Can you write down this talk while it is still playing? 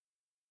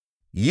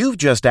You've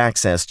just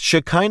accessed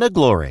Shekinah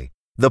glory,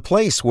 the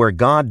place where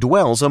God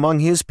dwells among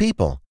His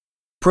people.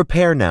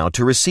 Prepare now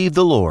to receive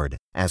the Lord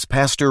as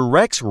Pastor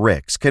Rex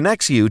Ricks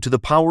connects you to the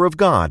power of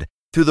God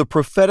through the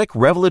prophetic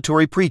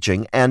revelatory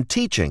preaching and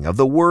teaching of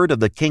the Word of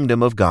the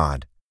Kingdom of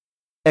God.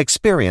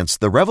 Experience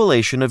the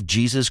revelation of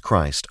Jesus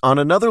Christ on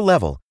another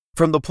level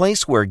from the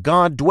place where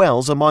God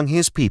dwells among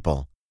His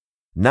people.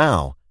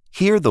 Now,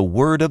 hear the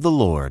word of the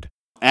Lord.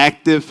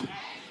 Active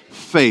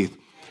faith.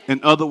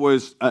 In other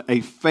words, a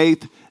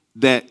faith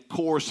that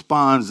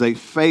corresponds, a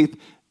faith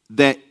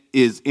that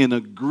is in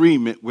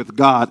agreement with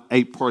God,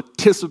 a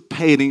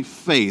participating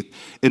faith.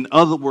 In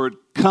other words,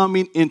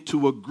 coming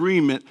into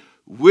agreement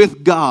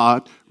with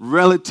God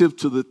relative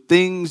to the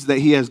things that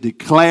He has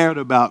declared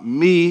about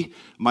me,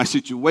 my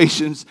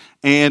situations,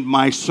 and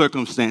my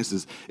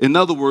circumstances. In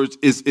other words,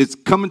 it's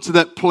coming to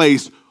that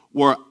place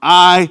where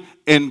I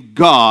and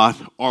God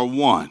are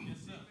one.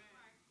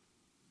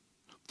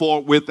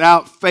 For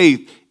without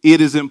faith,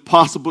 it is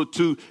impossible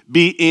to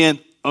be in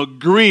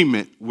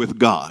agreement with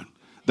God.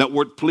 That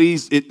word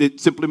please, it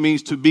simply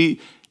means to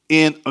be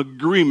in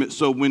agreement.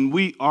 So when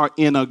we are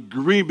in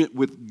agreement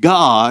with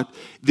God,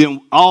 then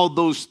all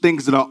those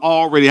things that are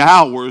already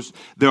ours,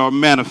 they are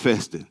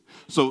manifested.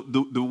 So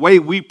the way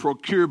we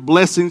procure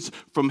blessings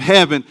from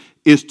heaven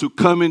is to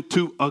come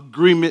into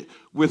agreement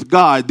with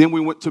God. Then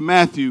we went to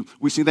Matthew.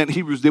 We see that in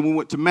Hebrews. Then we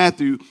went to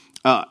Matthew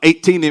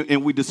 18,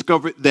 and we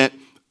discovered that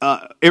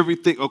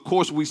everything, of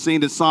course, we've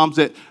seen in Psalms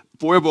that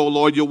forever, O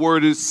Lord, your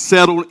word is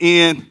settled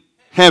in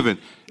heaven.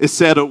 It's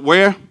settled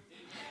where?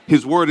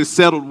 His word is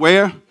settled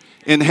where?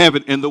 In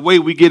heaven. And the way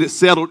we get it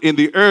settled in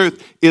the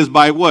earth is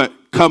by what?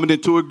 Coming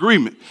into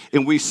agreement.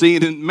 And we see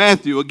it in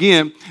Matthew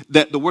again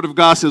that the word of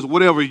God says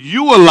whatever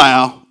you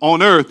allow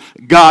on earth,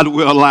 God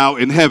will allow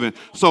in heaven.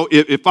 So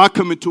if I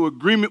come into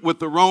agreement with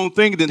the wrong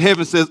thing, then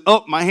heaven says,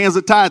 oh, my hands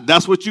are tied.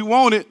 That's what you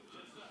wanted.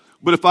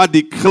 But if I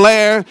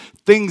declare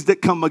things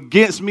that come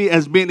against me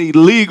as being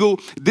illegal,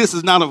 this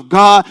is not of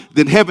God,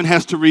 then heaven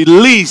has to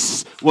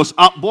release what's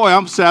up. Boy,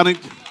 I'm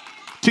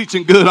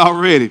teaching good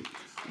already.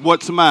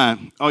 What's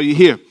mine? Are you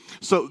here?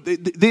 So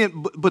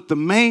then, but the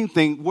main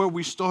thing where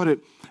we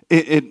started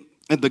in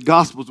the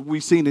Gospels,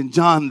 we've seen in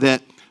John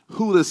that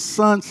who the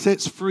Son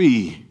sets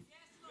free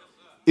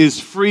is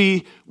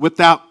free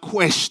without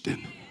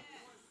question.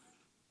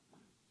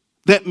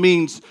 That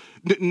means,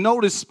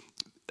 notice,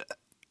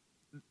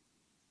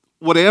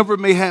 whatever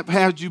may have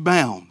had you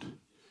bound,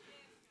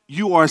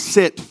 you are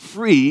set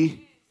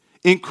free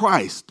in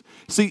Christ.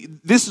 See,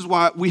 this is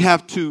why we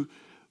have to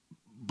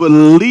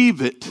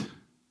believe it,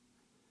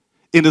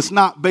 and it's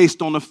not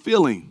based on a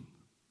feeling.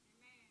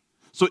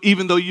 So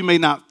even though you may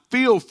not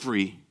feel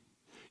free,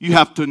 you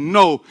have to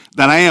know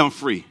that I am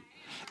free.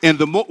 And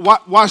the more,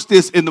 watch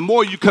this, and the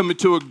more you come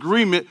into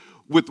agreement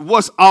with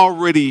what's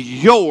already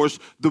yours,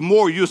 the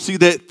more you'll see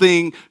that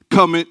thing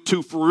coming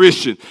to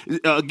fruition.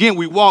 Again,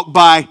 we walk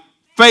by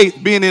faith,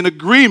 being in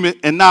agreement,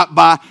 and not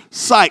by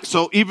sight.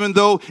 So even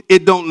though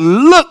it don't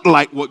look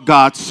like what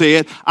God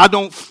said, I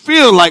don't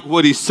feel like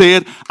what He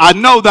said, I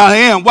know that I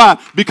am.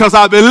 Why? Because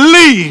I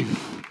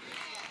believe.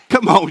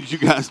 Come on, you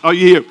guys. Are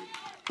you here?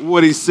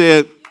 What He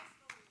said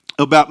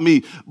about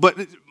me. But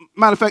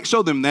matter of fact,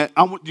 show them that.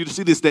 I want you to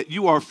see this, that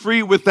you are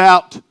free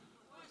without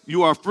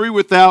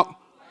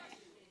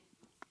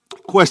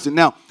question.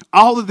 Now,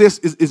 all of this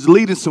is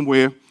leading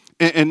somewhere.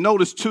 And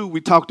notice, too, we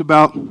talked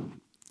about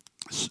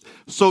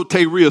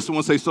soteria.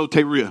 Someone say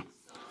soteria.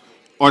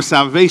 Or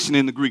salvation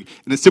in the Greek.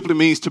 And it simply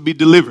means to be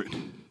delivered,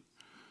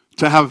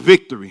 to have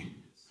victory,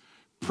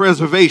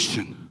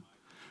 preservation,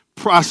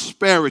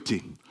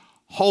 prosperity,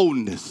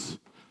 wholeness,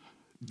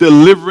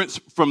 deliverance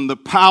from the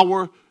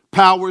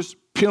powers,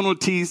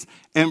 penalties,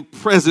 and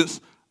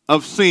presence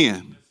of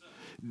sin.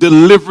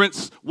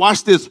 Deliverance,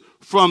 watch this,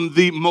 from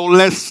the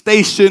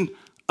molestation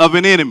of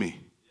an enemy.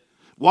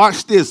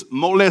 Watch this,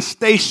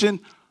 molestation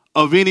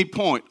of any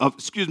point,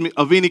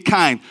 of any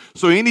kind.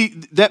 So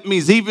that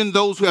means even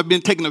those who have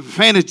been taken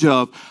advantage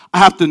of, I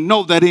have to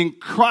know that in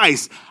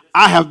Christ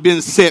I have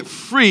been set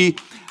free.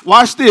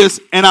 Watch this,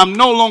 and I'm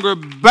no longer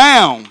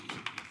bound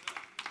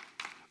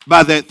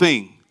by that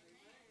thing.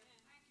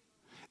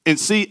 And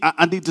see,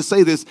 I need to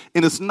say this,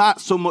 and it's not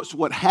so much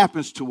what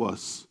happens to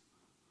us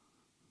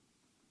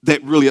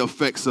that really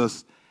affects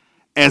us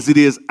as it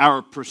is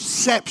our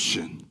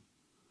perception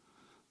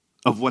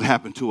of what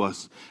happened to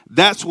us.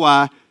 That's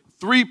why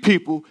 3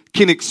 people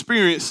can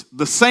experience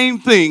the same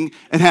thing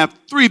and have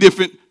 3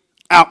 different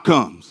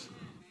outcomes.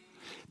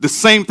 The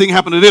same thing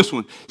happened to this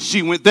one.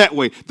 She went that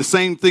way. The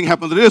same thing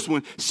happened to this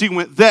one. She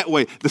went that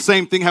way. The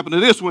same thing happened to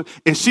this one,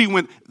 and she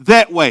went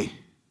that way.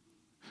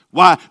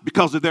 Why?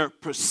 Because of their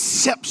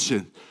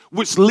perception,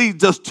 which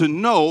leads us to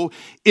know,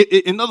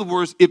 in other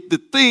words, if the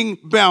thing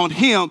bound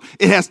him,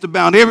 it has to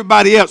bound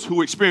everybody else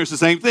who experienced the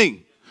same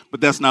thing. But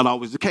that's not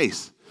always the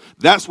case.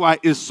 That's why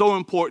it's so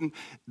important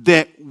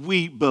that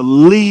we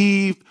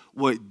believe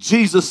what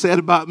Jesus said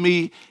about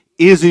me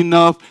is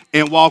enough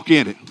and walk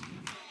in it.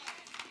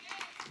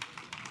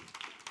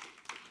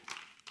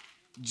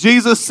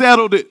 Jesus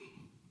settled it.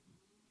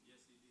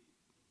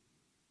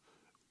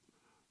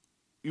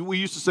 We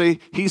used to say,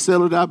 he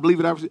settled it, I believe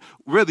it, I receive it.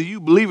 Whether you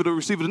believe it or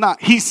receive it or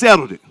not, he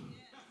settled it.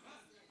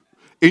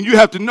 And you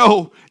have to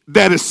know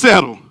that it's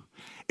settled.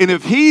 And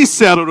if he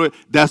settled it,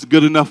 that's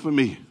good enough for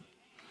me.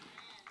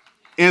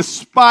 In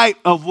spite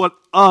of what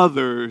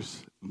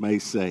others may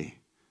say.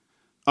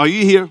 Are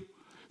you here?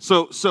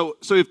 So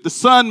if the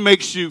Son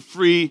makes you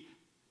free,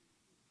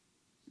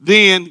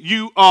 then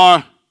you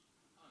are,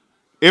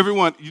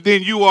 everyone,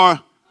 then you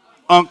are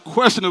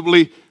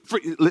unquestionably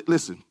free.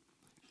 Listen,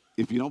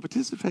 if you don't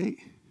participate,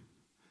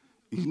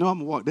 you know I'm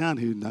going to walk down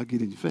here and I'll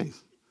get in your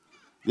face.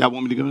 Y'all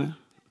want me to go there?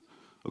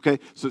 Okay,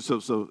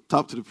 so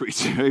talk to the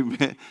preacher,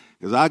 amen.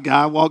 Because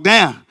I walk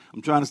down.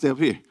 I'm trying to stay up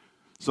here.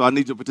 So I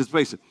need your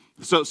participation.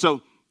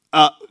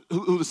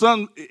 Who the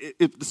Son,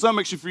 if the Son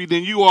makes you free,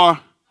 then you are.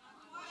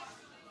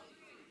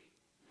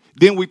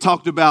 Then we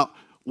talked about,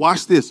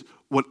 watch this,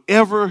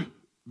 whatever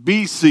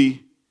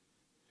BC,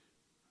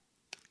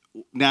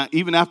 now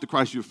even after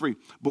Christ you're free,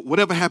 but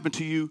whatever happened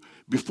to you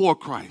before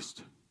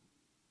Christ,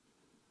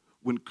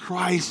 when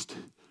Christ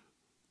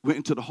went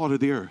into the heart of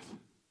the earth,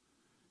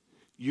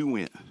 you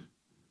went.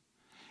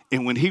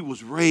 And when he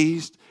was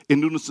raised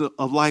in newness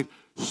of life,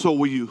 so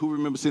were you. Who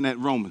remembers seeing that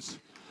in Romans?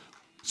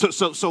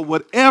 So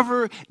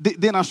whatever,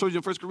 then I showed you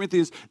in 1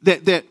 Corinthians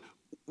that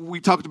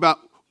we talked about,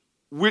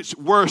 which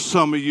were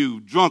some of you,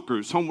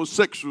 drunkards,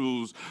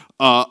 homosexuals,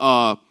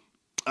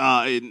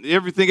 and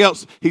everything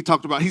else he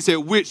talked about. He said,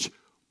 which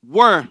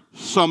were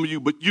some of you,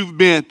 but you've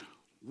been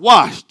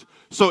washed.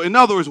 So in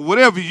other words,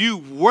 whatever you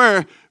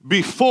were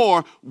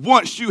before,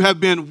 once you have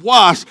been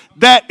washed,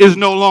 that is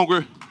no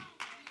longer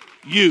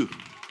you.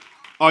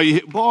 Are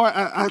you, boy,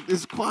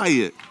 it's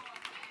quiet.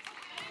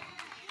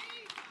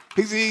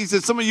 He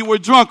said, some of you were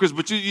drunkards,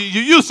 but you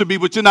used to be,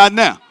 but you're not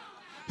now.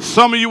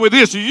 Some of you were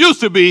this, you used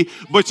to be,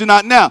 but you're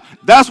not now.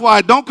 That's why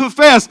I don't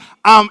confess.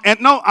 I'm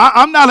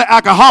not an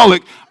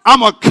alcoholic.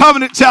 I'm a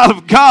covenant child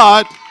of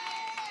God.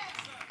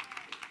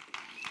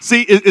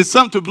 See, it's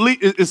something to believe.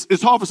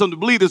 It's hard for some to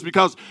believe this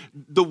because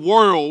the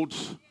world.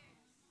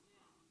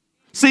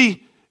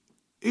 See,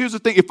 here's the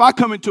thing. If I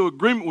come into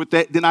agreement with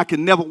that, then I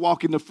can never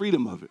walk in the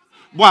freedom of it.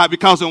 Why?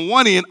 Because on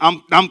one end,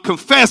 I'm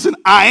confessing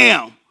I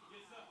am.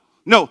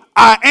 No,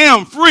 I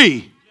am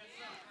free.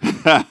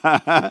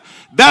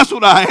 That's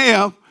what I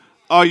am.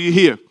 Are you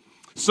here?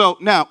 So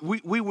now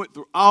we went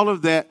through all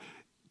of that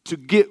to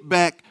get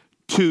back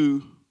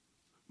to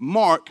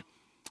Mark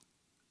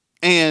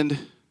and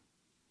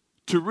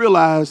to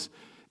realize,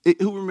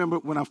 who remember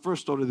when I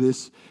first started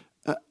this,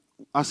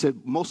 I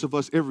said most of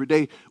us every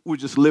day, we're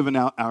just living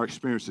out our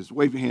experiences.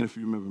 Wave your hand if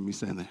you remember me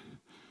saying that.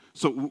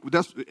 So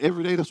that's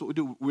every day, that's what we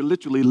do. We're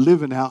literally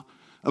living out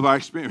of our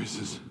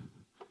experiences.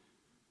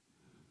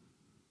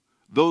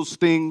 Those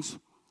things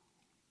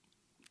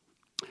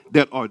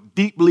that are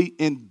deeply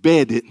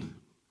embedded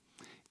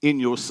in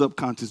your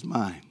subconscious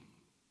mind.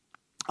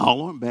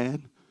 All aren't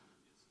bad,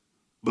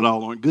 but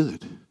all aren't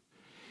good.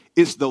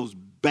 It's those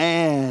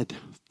bad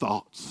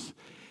thoughts.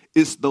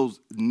 It's those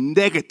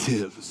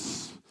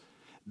negatives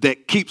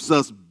that keeps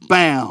us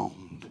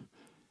bound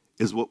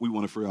is what we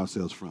want to free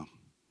ourselves from.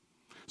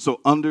 So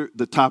under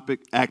the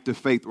topic, active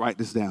faith, write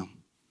this down.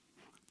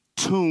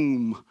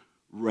 Tomb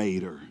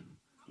Raider.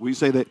 Will you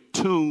say that?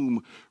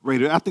 Tomb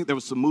Raider. I think there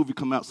was some movie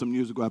come out some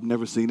years ago. I've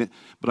never seen it,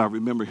 but I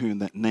remember hearing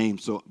that name.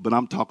 But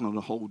I'm talking on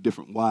a whole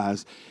different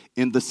wise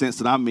in the sense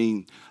that I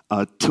mean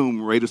Tomb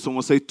Raider.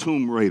 Someone say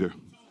Tomb Raider.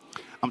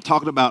 I'm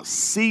talking about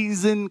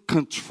seasoned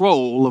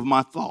control of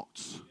my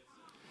thoughts.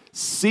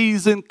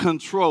 Seasoned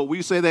control. Will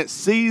you say that?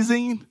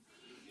 Seasoned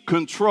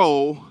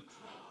control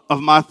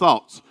of my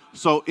thoughts.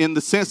 So in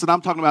the sense that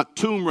I'm talking about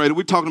Tomb Raider,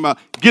 we're talking about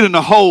getting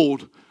a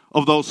hold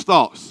of those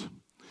thoughts.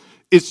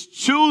 It's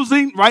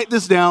choosing, write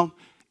this down,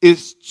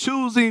 it's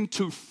choosing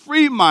to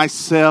free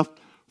myself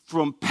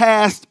from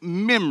past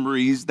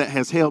memories that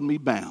has held me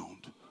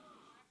bound.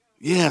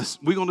 Yes,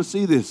 we're going to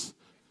see this.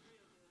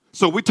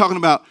 So we're talking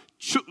about,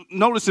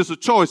 notice it's a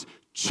choice,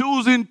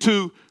 choosing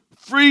to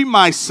free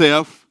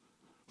myself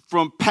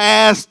from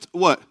past,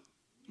 what?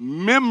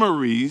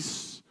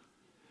 Memories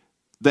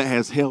that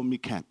has held me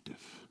captive.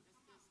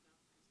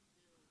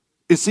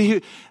 And see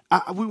here,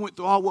 we went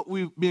through all what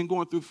we've been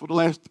going through for the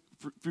last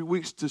few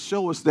weeks to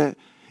show us that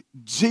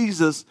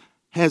Jesus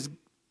has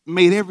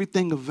made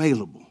everything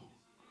available.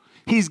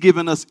 He's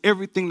given us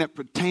everything that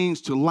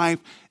pertains to life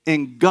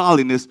and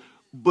godliness,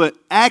 but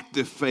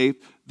active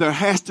faith, there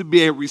has to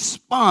be a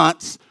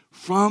response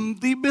from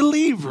the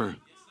believer.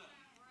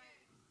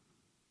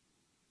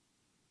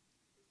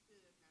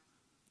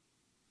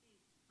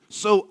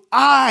 So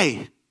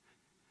I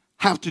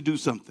have to do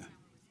something.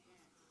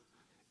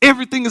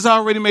 Everything is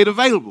already made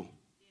available.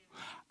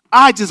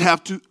 I just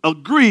have to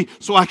agree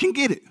so I can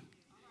get it.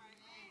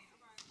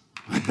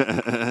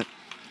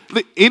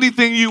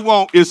 Anything you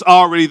want is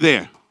already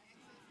there.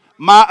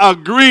 My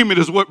agreement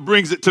is what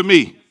brings it to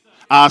me.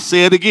 I'll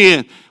say it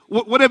again.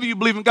 Whatever you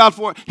believe in God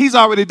for, he's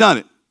already done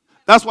it.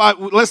 That's why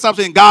let's stop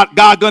saying God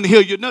going to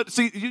heal you. No,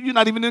 see, you're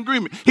not even in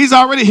agreement. He's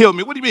already healed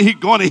me. What do you mean he's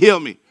going to heal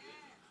me?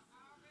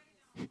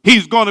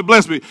 He's going to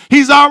bless me.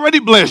 He's already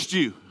blessed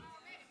you.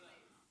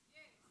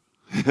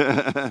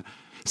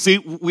 See,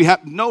 we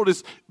have to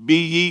notice,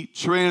 be ye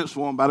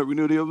transformed by the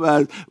renewing of your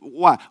minds.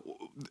 Why?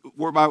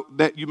 Worry about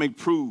that you may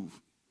prove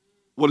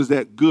what is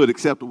that good,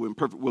 acceptable, and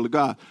perfect will of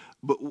God.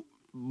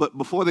 But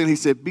before then, he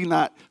said, be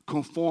not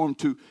conformed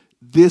to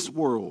this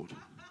world.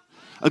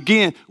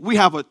 Again, we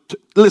have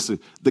listen,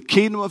 the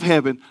kingdom of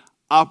heaven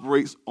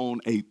operates on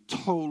a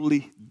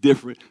totally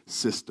different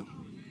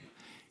system.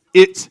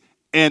 It's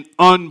an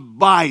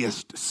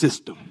unbiased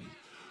system.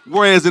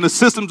 Whereas in the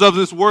systems of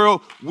this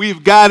world,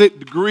 we've got it,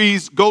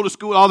 degrees, go to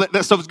school, all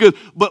that stuff is good.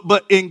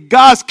 But in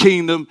God's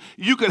kingdom,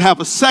 you could have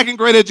a second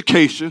grade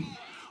education,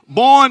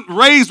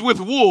 raised with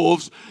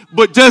wolves,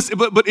 but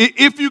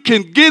if you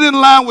can get in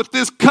line with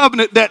this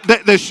covenant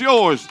that's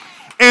yours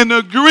and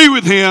agree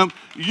with him,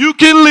 you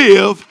can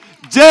live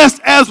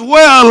just as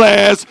well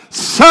as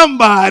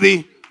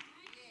somebody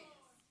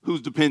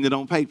who's dependent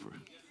on paper.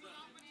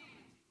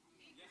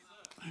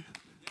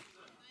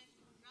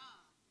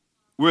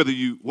 Whether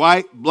you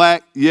white,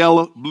 black,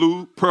 yellow,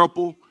 blue,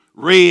 purple,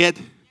 red,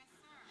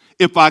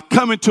 if I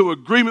come into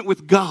agreement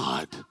with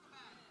God,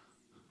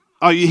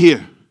 are you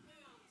here?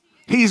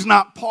 He's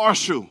not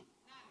partial.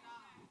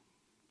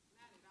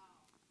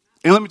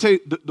 And let me tell you,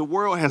 the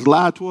world has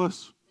lied to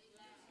us.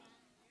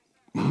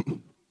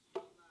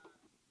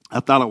 I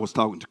thought I was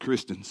talking to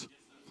Christians.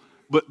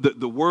 But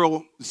the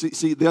world,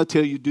 see, they'll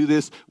tell you do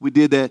this, we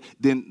did that,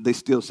 then they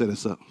still set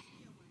us up.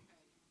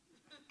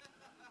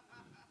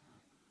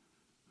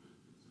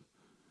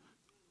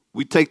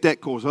 We take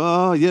that course.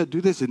 Oh, yeah,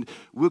 do this, and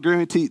we'll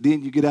guarantee.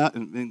 Then you get out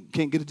and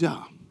can't get a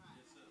job.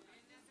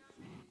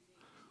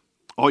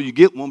 Or you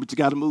get one, but you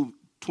got to move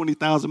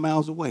 20,000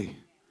 miles away.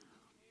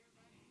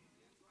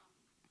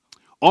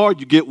 Or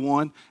you get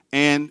one,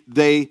 and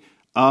they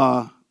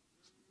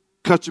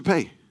cut your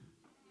pay.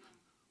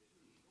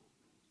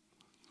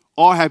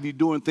 Or have you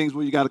doing things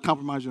where you got to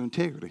compromise your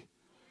integrity.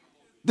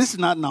 This is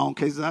not known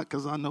case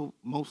because I know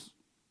most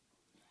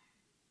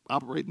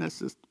operate in that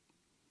system.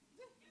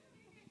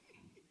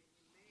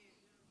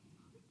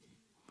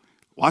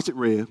 Watch it,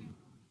 Rev.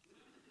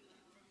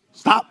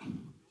 Stop.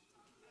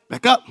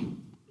 Back up.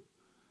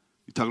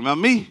 You talking about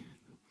me?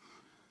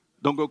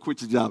 Don't go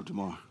quit your job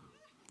tomorrow,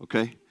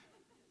 okay?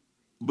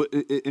 But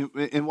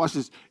and watch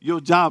this.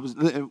 Your job is,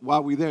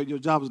 while we're there, your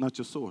job is not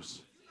your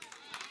source.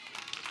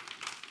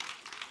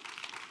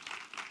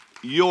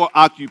 Your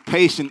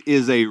occupation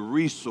is a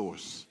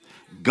resource.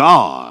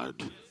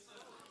 God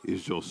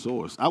is your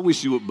source. I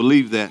wish you would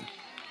believe that.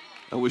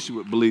 I wish you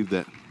would believe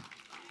that.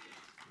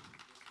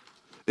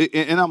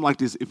 And I'm like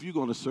this, if you're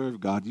going to serve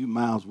God, you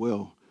might as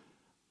well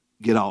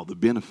get all the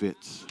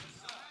benefits.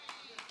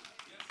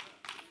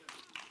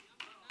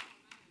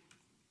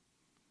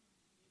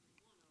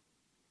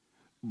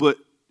 But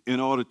in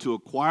order to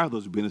acquire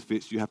those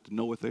benefits, you have to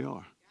know what they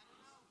are.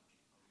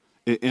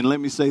 And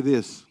let me say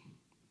this,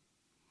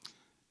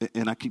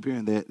 and I keep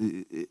hearing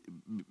that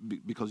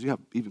because you have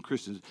even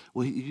Christians,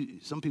 well,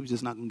 some people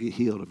just not going to get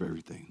healed of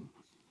everything.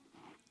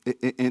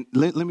 And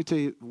let me tell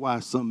you why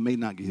some may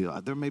not get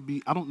healed. There may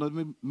be, I don't know, there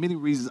may be many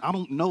reasons. I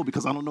don't know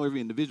because I don't know every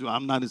individual.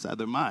 I'm not inside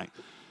their mind.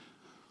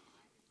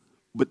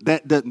 But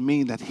that doesn't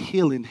mean that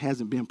healing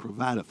hasn't been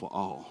provided for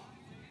all.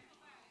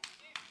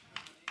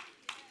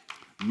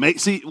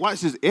 See, watch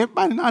this.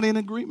 Everybody not in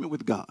agreement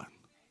with God.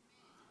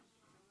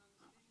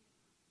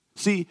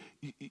 See,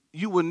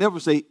 you will never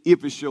say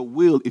if it's your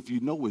will if you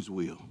know his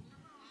will.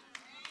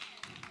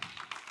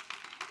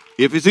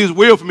 If it's his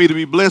will for me to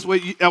be blessed, well,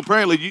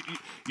 apparently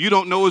you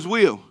don't know his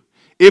will.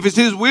 If it's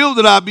his will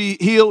that I be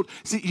healed,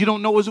 see, you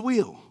don't know his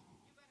will.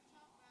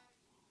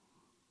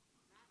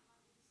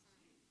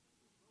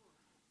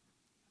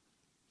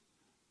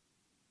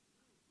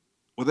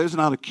 Well, there's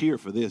not a cure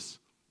for this.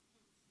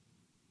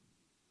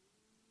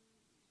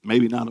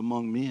 Maybe not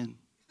among men.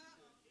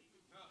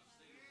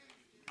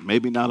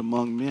 Maybe not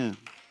among men.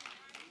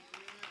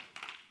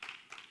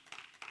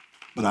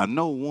 But I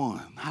know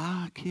one.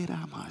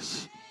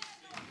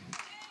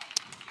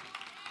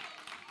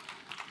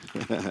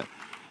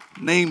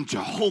 Named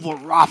Jehovah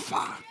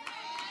Rapha,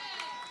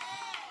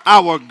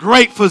 our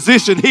great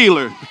physician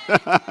healer,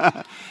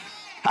 that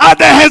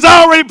has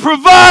already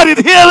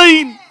provided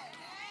healing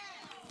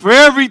for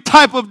every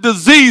type of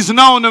disease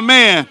known to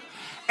man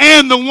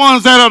and the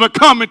ones that are to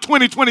come in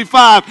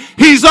 2025.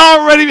 He's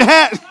already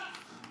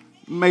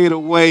made a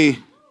way.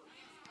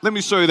 Let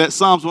me show you that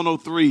Psalms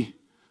 103.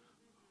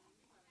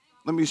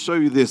 Let me show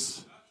you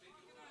this.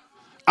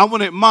 I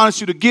want to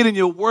admonish you to get in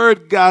your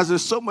word, guys.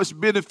 There's so much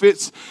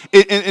benefits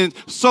and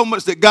so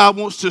much that God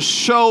wants to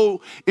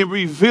show and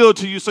reveal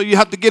to you. So you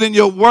have to get in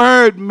your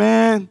word,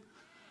 man.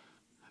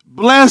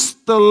 Bless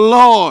the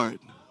Lord.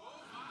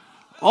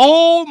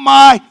 Oh,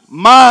 my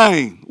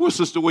mind. Where's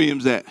Sister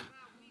Williams at?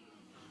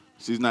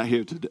 She's not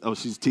here today. Oh,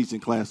 she's teaching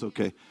class.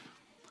 Okay.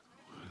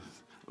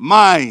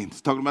 Mind.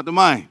 It's talking about the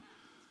mind.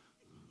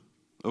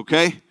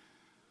 Okay.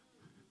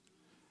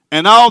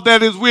 And all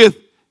that is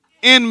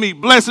within me.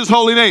 Bless his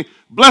holy name.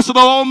 Blessed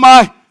all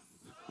my,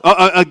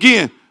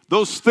 again,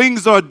 those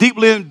things are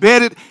deeply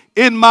embedded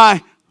in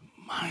my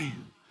mind.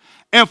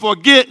 And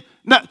forget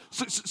not,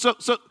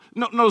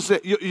 Notice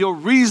that your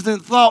reasoning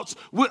thoughts,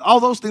 all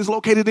those things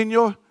located in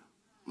your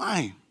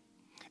mind.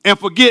 And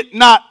forget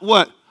not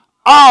what?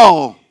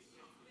 All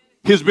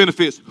his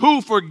benefits.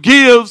 Who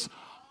forgives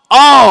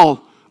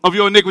all of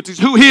your iniquities?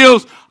 Who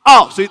heals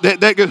all? See,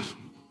 that goes.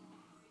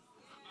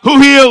 Who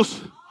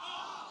heals?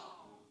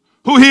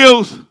 Who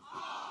heals?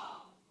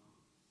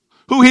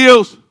 Who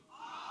heals?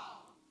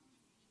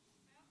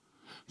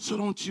 So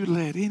don't you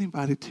let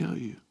anybody tell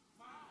you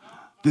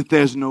that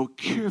there's no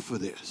cure for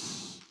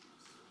this.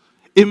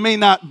 It may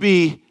not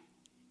be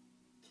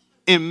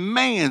in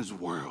man's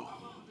world,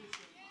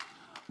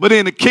 but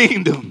in the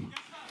kingdom,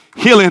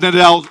 healing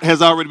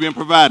has already been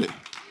provided.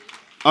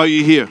 Are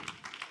you here?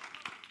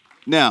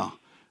 Now,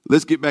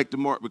 let's get back to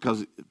Mark,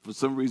 because for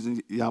some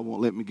reason y'all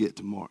won't let me get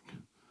to Mark.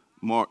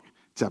 Mark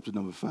chapter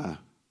number 5.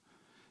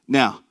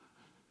 Now,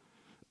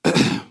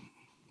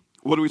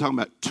 what are we talking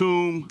about?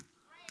 Tomb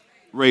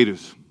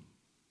raiders.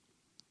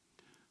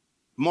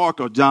 Mark,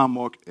 or John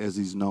Mark as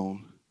he's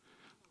known,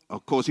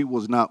 of course, he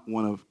was not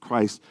one of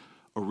Christ's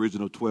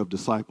original 12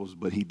 disciples,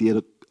 but he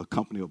did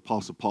accompany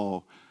Apostle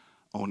Paul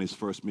on his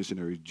first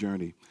missionary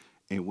journey.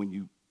 And when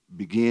you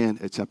begin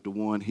at chapter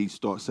 1, he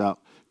starts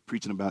out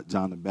preaching about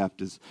John the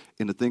Baptist.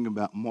 And the thing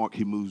about Mark,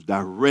 he moves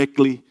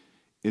directly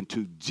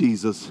into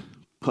Jesus'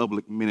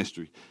 public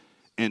ministry.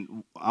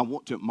 And I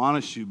want to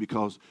admonish you,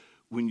 because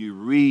when you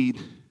read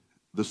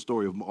the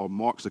story of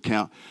Mark's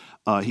account,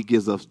 he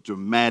gives us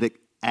dramatic,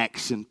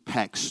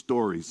 action-packed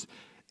stories.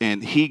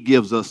 And he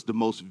gives us the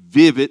most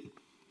vivid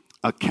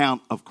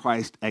account of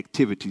Christ's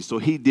activities. So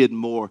he did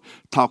more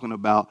talking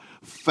about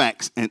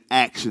facts and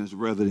actions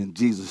rather than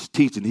Jesus'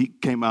 teaching. He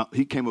came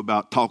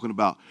about talking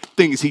about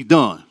things he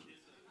done,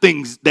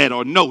 things that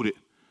are noted.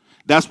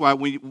 That's why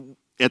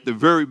at the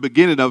very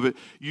beginning of it,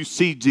 you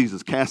see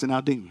Jesus casting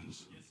out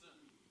demons.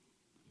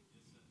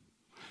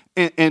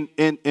 And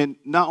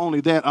not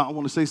only that, I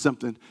want to say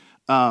something.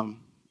 Of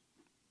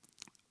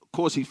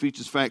course, he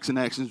features facts and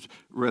actions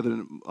rather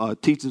than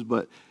teachings,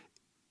 but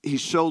he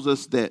shows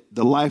us that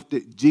the life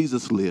that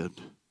Jesus lived,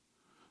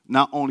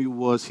 not only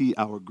was he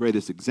our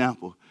greatest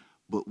example,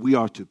 but we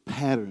are to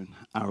pattern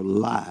our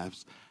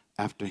lives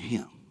after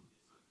him.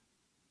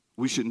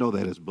 We should know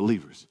that as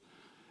believers.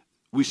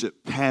 We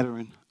should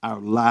pattern our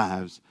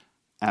lives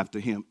after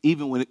him,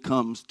 even when it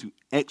comes to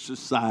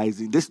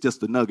exercising, this is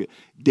just a nugget,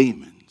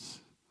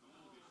 demons.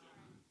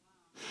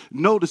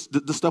 Notice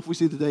the stuff we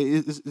see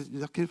today,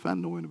 I can't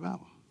find nowhere in the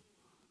Bible.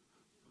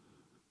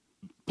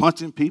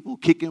 Punching people,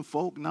 kicking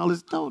folk, and all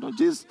this. No,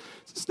 Jesus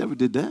never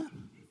did that.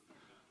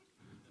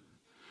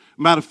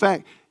 Matter of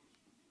fact,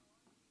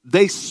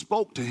 they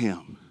spoke to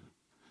him.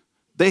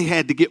 They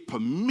had to get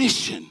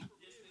permission.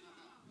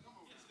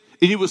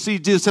 And you will see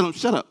Jesus tell them,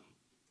 shut up.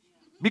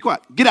 Be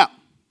quiet. Get out.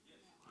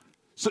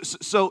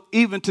 So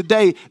even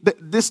today,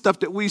 this stuff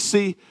that we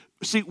see,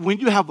 when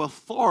you have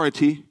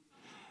authority,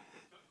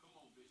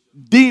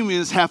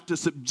 demons have to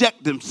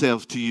subject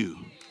themselves to you.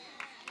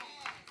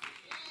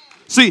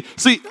 See,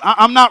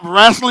 I'm not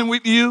wrestling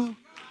with you.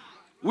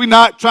 We're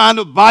not trying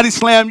to body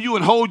slam you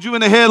and hold you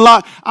in a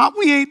headlock.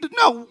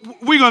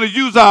 We're going to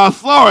use our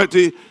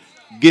authority.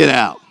 Get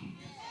out.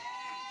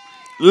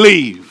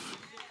 Leave.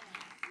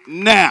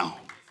 Now.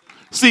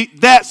 See,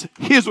 that's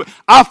his way.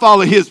 I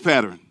follow his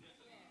pattern.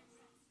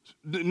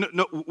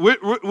 No,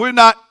 we're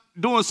not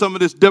doing some of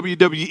this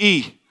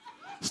WWE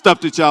stuff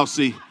that y'all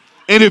see.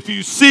 And if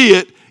you see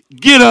it,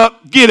 get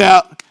up, get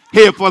out,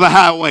 head for the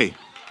highway.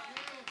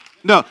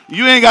 No,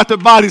 you ain't got to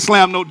body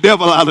slam no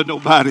devil out of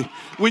nobody.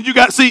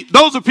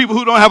 Those are people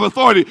who don't have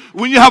authority.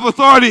 When you have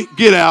authority,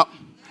 get out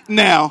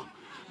now.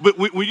 But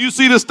when you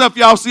see the stuff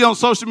y'all see on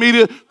social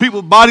media,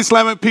 people body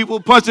slamming people,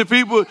 punching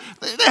people,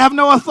 they have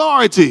no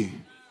authority.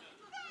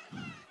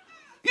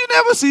 You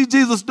never see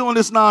Jesus doing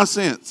this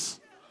nonsense.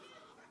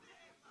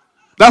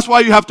 That's why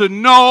you have to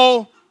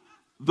know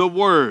the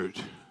word.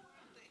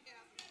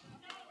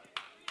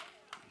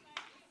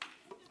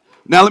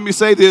 Now let me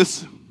say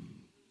this.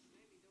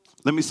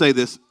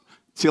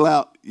 Chill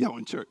out. Y'all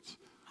in church.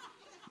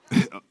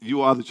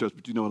 You are the church,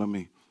 but you know what I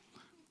mean.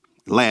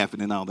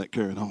 Laughing and all that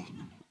carrying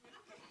on.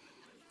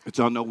 But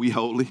y'all know we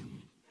holy.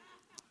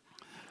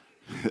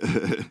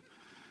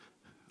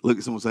 Look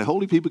at someone and say,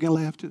 holy people can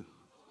laugh too.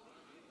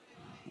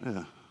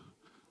 Yeah.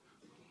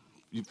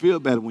 You feel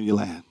better when you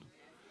laugh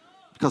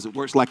because it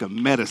works like a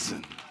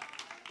medicine.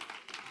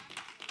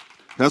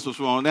 That's what's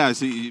wrong now.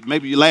 See,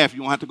 maybe you laugh,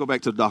 you won't have to go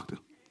back to the doctor.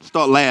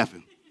 Start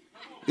laughing.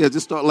 Yeah,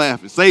 just start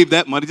laughing. Save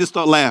that money. Just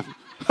start laughing.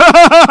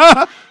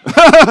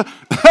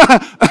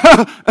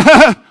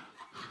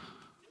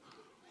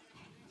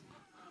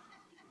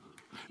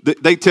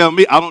 They tell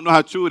me, I don't know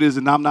how true it is,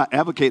 and I'm not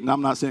advocating,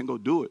 I'm not saying go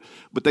do it,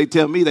 but they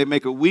tell me they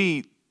make a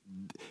weed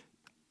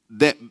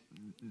that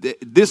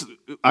this,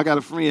 I got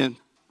a friend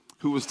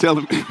who was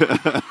telling me,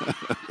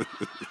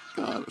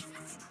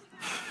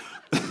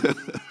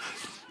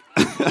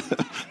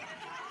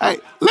 hey,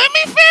 let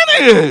me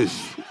finish.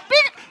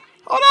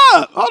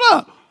 Hold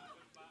up.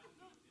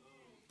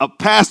 A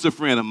pastor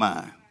friend of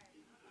mine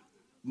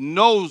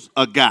knows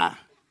a guy,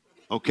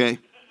 okay?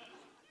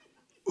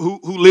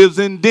 who lives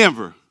in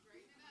Denver,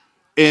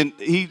 and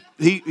he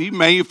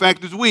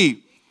manufactures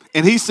weed,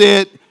 and he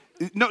said,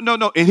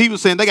 no, and he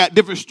was saying they got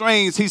different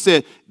strains. He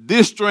said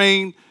this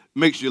strain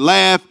makes you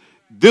laugh.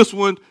 This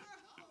one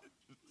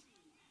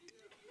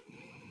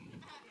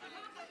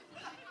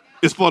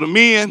is for the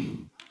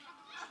men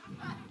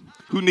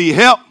who need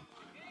help.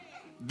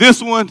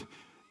 This one,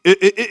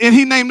 and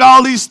he named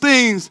all these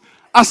things.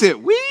 I said,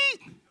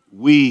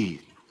 weed.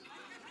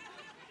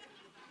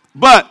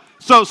 But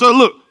so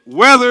look,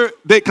 whether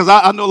they, because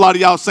I know a lot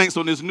of y'all saints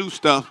on this new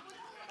stuff.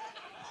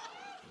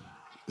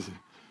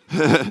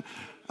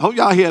 Hold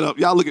y'all head up.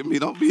 Y'all look at me.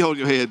 Don't be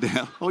holding your head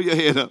down. Hold your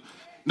head up.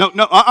 No,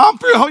 I'm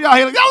free. Hold y'all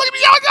head up. Y'all look at me.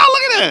 Y'all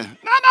look at that.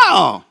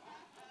 No.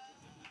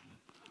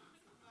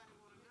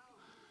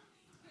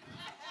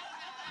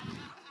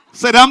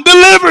 Said I'm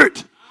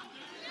delivered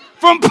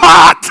from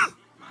pot.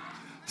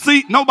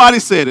 See, nobody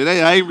said it.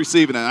 I ain't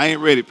receiving that. I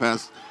ain't ready,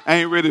 Pastor. I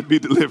ain't ready to be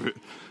delivered.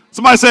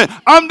 Somebody said,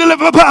 I'm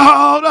delivered from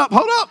pot.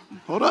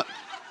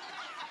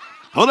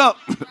 Hold up.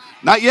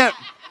 Not yet.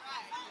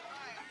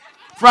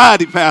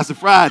 Friday, Pastor,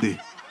 Friday.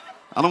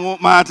 I don't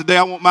want mine today.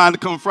 I want mine to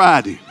come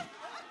Friday.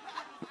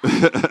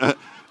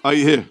 Are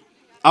you here?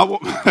 I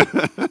want.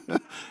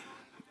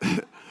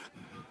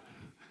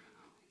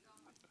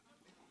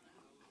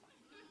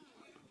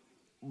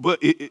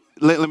 But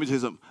let me tell you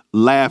something.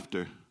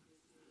 Laughter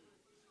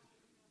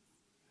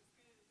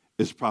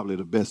is probably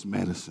the best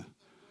medicine.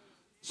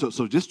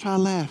 So just try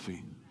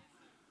laughing.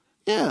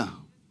 Yeah.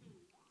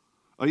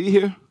 Are you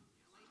here?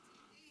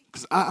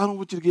 Because I don't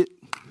want you to get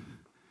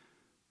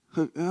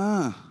hooked.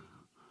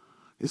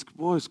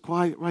 It's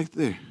quiet right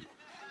there.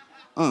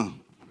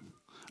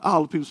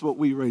 All the people smoke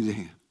weed, raise your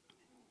hand.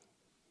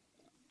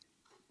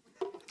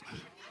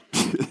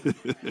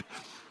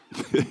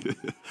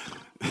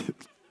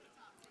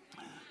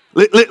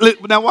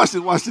 Now watch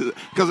this.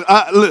 Because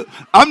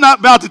I'm not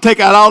about to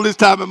take out all this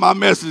time in my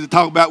message to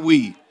talk about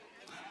weed.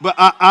 But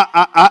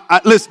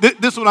listen.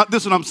 This is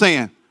what I'm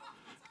saying.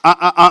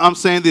 I'm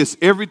saying this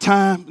every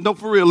time. No,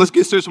 for real. Let's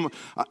get serious.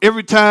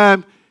 Every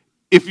time,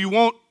 if you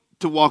want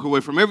to walk away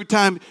from, every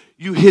time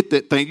you hit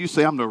that thing, you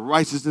say, "I'm the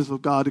righteousness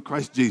of God in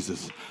Christ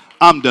Jesus.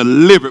 I'm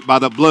delivered by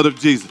the blood of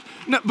Jesus."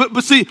 No,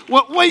 but see,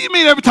 what do you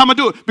mean every time I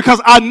do it?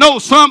 Because I know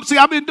some. See,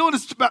 I've been doing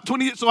this about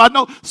 20 years, so I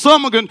know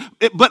some are going.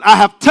 But I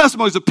have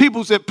testimonies of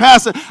people who said,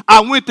 "Pastor,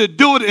 I went to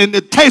do it, and the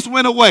taste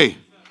went away."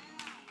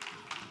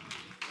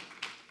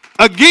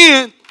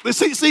 Again,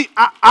 see,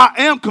 I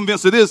am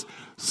convinced of this.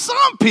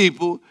 Some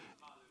people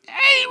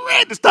ain't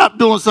ready to stop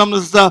doing some of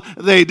the stuff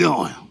they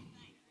doing.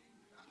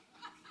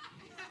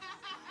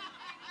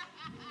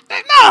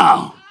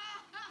 No.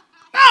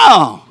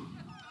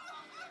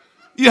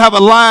 You have a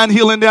lion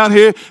healing down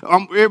here.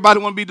 Everybody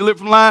want to be delivered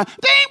from lying.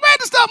 They ain't ready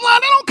to stop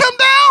lying. They don't come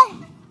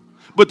down.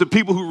 But the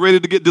people who are ready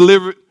to get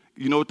delivered,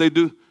 you know what they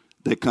do?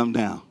 They come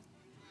down.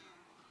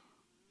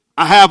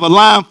 I have a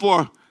line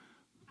for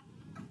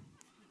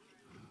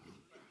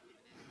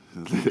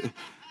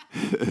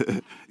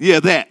yeah,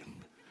 that.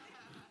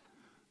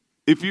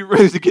 If you're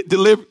ready to get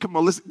delivered, come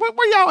on.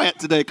 Where y'all at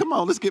today? Come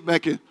on, let's get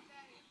back in.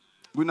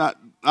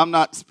 I'm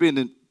not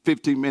spending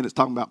 15 minutes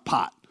talking about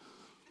pot.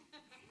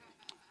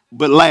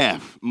 But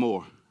laugh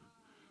more.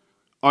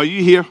 Are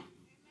you here?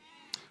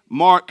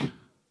 Mark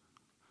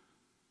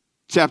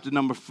chapter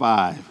number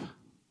 5.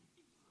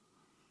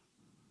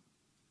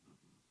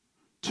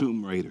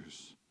 Tomb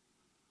raiders.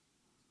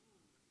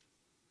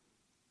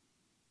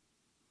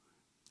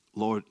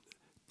 Lord,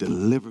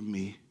 deliver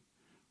me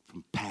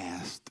from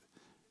past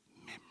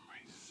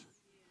memories.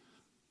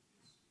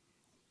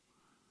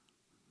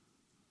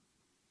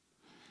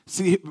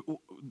 See,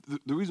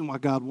 the reason why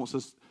God wants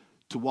us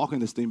to walk in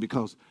this thing,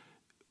 because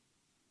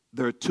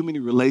there are too many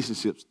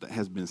relationships that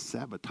has been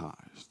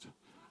sabotaged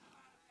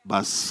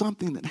by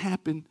something that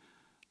happened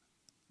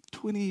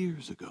 20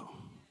 years ago.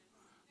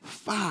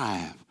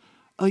 5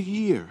 a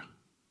year.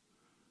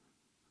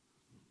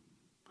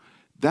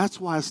 That's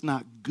why it's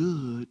not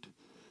good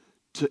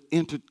to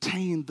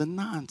entertain the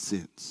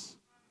nonsense.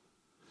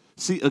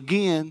 See,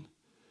 again,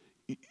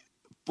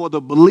 for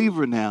the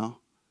believer now,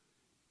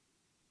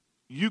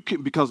 you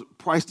can, because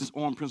Christ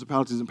disarmed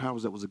principalities and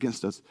powers that was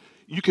against us,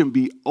 you can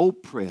be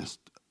oppressed,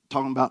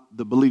 talking about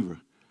the believer,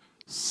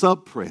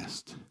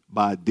 suppressed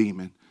by a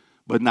demon,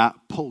 but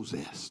not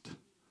possessed.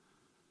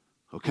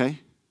 Okay?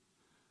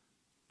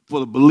 For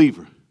the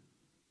believer.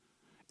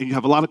 And you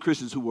have a lot of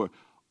Christians who were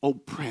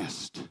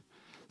oppressed,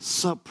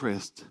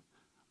 suppressed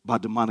by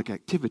demonic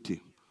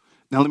activity.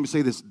 Now, let me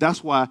say this.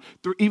 That's why,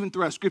 even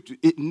throughout Scripture,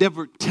 it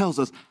never tells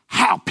us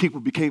how people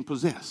became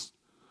possessed.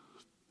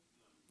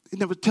 It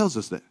never tells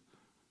us that.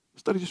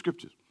 Study the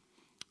Scriptures.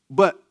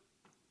 But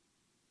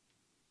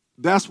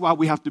that's why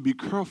we have to be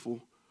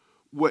careful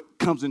what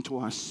comes into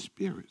our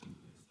spirit.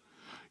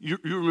 You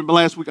remember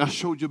last week I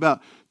showed you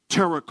about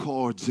tarot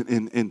cards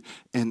and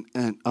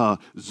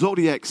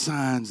zodiac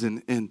signs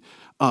and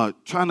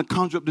trying to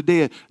conjure up the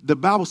dead. The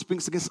Bible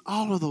speaks against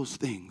all of those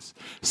things.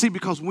 See,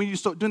 because when you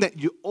start doing that,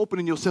 you're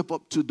opening yourself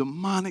up to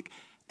demonic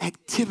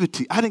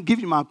activity. I didn't give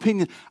you my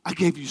opinion. I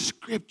gave you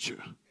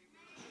Scripture.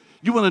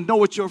 You want to know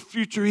what your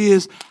future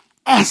is?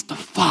 Ask the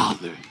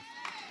Father.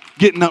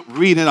 Getting up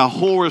reading a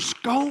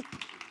horoscope.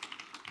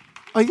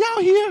 Are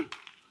y'all here?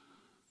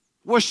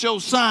 What's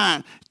your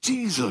sign?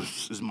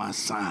 Jesus is my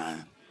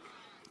sign.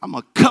 I'm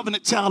a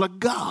covenant child of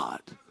God.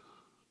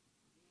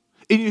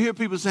 And you hear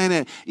people saying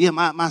that, yeah,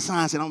 my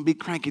sign said I'm going to be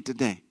cranky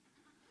today.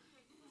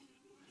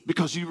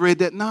 Because you read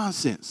that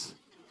nonsense.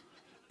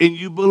 And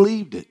you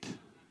believed it.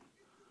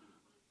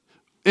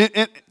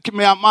 And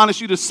may I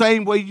admonish you the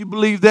same way you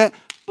believe that?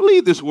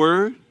 Believe this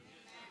word.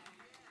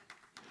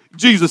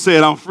 Jesus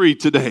said, I'm free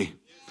today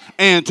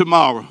and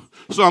tomorrow.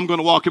 So I'm going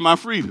to walk in my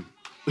freedom.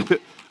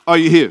 Are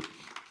you here?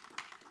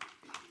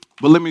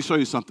 But let me show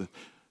you something.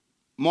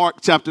 Mark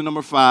chapter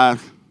number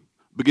 5,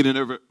 beginning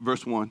at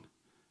verse 1.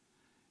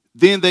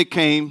 Then they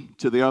came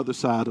to the other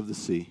side of the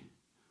sea,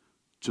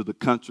 to the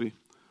country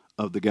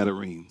of the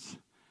Gadarenes.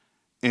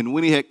 And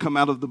when he had come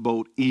out of the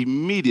boat,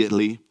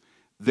 immediately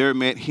there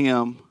met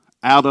him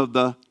out of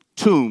the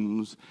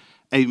tombs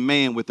a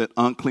man with an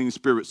unclean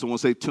spirit. Someone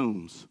say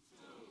tombs.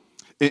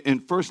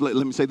 And first, let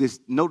me say this.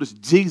 Notice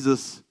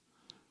Jesus,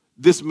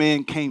 this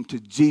man came to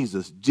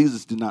Jesus.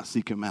 Jesus did not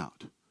seek him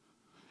out.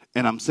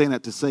 And I'm saying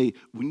that to say,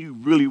 when you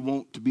really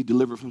want to be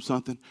delivered from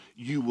something,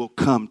 you will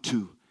come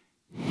to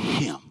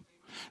him.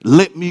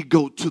 Let me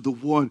go to the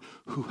one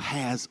who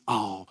has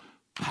all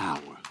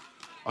power.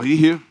 Are you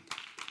here?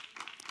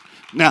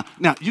 Now,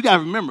 you got to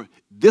remember,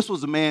 this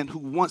was a man who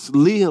once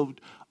lived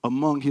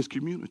among his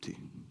community.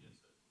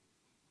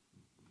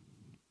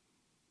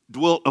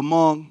 Dwelt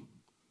among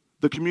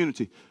the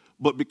community.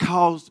 But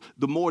because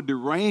the more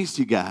deranged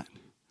he got,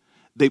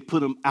 they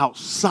put him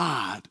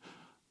outside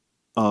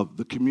of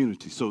the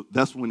community. So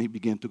that's when he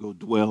began to go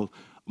dwell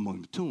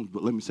among the tombs.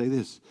 But let me say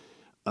this.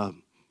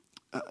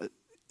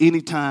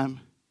 Anytime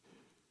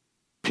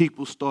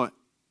people start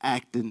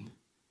acting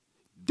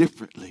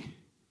differently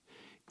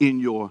in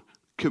your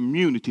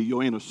community,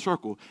 your inner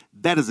circle,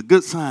 that is a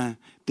good sign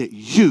that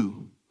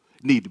you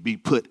need to be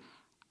put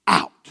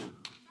out.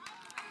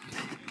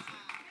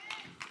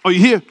 Are you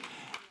here?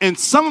 And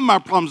some of my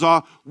problems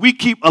are we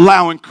keep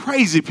allowing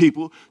crazy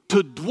people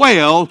to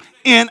dwell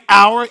in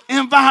our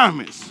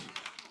environments.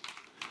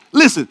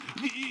 Listen,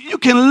 you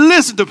can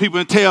listen to people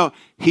and tell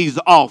he's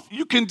off.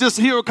 You can just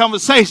hear a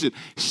conversation,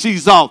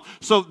 she's off.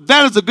 So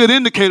that is a good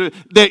indicator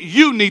that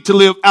you need to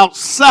live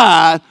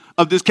outside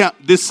of this camp.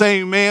 This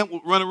same man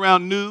will run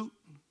around nude,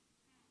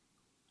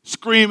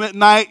 scream at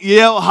night,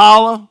 yell,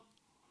 holler,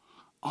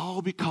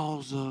 all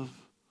because of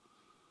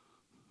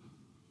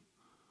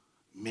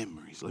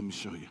memories. Let me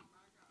show you.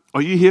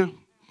 Are you here?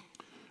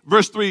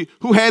 Verse 3,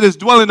 who had his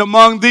dwelling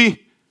among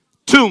the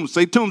tombs.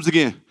 Say tombs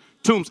again.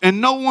 Tombs. And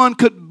no one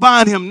could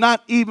bind him,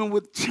 not even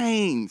with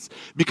chains,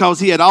 because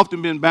he had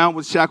often been bound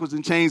with shackles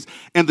and chains,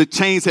 and the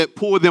chains had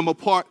pulled them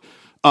apart.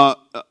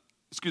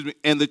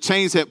 And the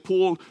chains had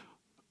pulled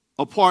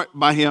apart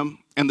by him,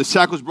 and the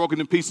shackles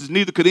broken in pieces.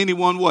 Neither could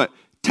anyone what?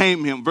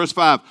 Tame him. Verse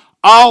 5.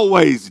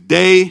 Always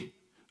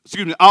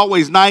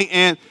night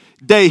and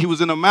day. He was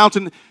in a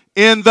mountain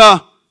in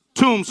the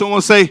tomb.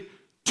 Someone say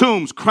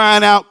tombs,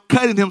 crying out,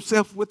 cutting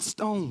himself with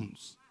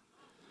stones.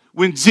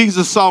 When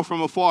Jesus saw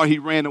from afar, he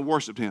ran and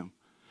worshiped him.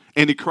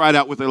 And he cried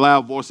out with a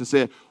loud voice and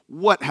said,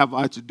 what have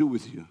I to do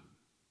with you?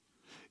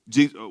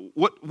 Jesus,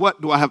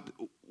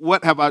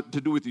 what have I to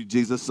do with you,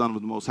 Jesus, Son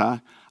of the Most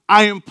High?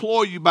 I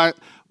implore you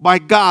by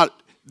God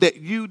that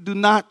you do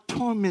not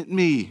torment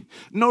me.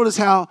 Notice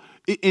how,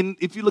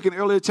 if you look in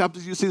earlier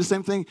chapters, you see the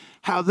same thing,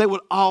 how they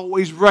would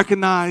always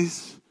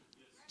recognize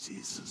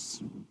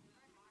Jesus.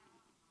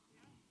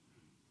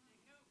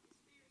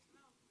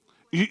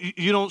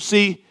 You don't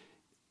see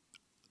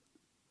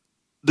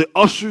the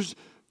ushers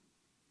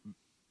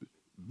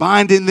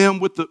binding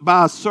them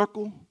by a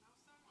circle,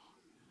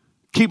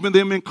 keeping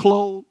them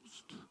enclosed.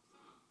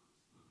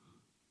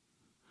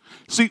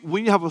 See,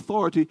 when you have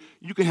authority,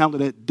 you can handle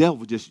that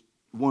devil just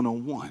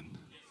one-on-one.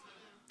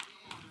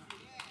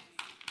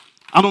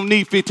 I don't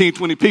need 15,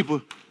 20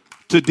 people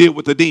to deal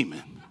with the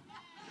demon.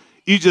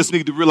 You just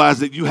need to realize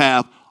that you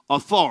have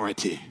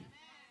authority.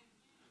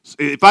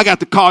 If I got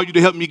to call you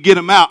to help me get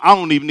him out, I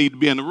don't even need to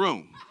be in the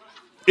room.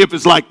 If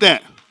it's like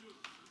that.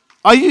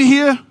 Are you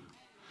here?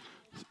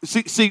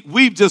 See,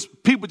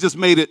 people just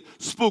made it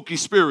spooky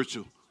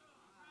spiritual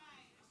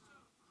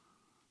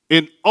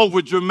and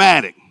over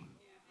dramatic.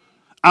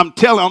 I'm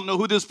telling, I don't know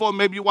who this is for.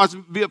 Maybe you're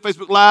watching via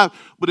Facebook Live,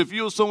 but if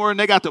you're somewhere and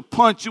they got to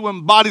punch you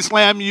and body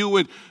slam you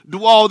and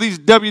do all these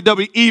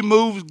WWE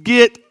moves,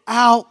 get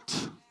out.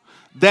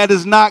 That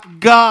is not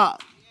God.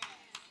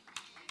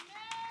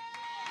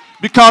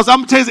 Because I'm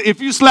going to tell you, if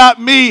you slap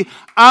me,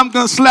 I'm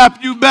going to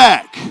slap you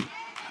back.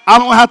 I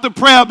don't have to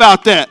pray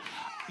about that.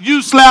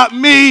 You slap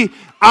me,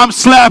 I'm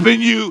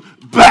slapping you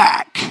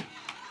back.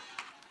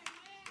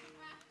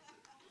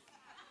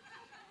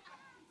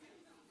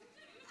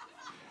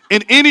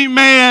 And any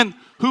man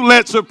who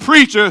lets a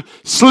preacher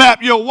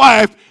slap your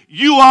wife,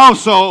 you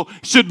also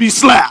should be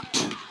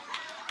slapped.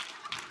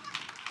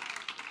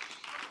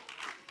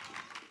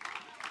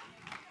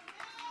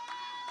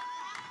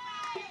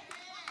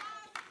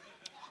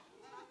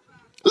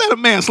 a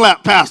man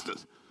slap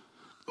pastors.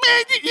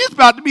 Man, it's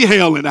about to be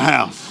hell in the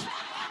house.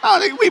 I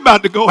think we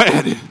about to go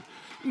at it.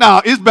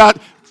 No, it's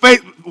about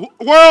faith,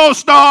 world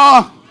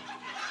star,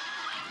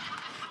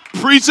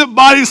 preacher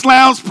body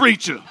slams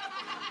preacher.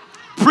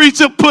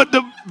 Preacher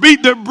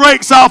beat the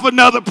brakes off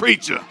another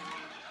preacher.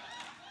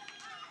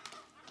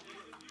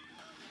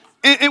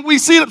 And we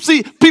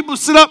see people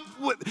sit up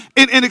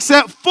and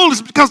accept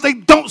foolishness because they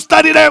don't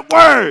study that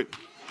word.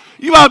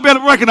 You ought to better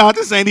recognize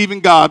this ain't even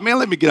God. Man,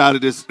 let me get out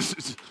of this.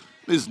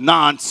 This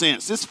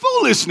nonsense. It's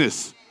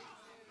foolishness.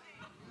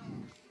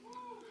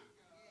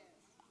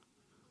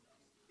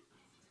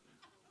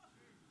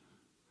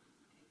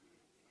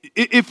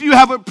 If you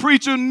have a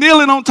preacher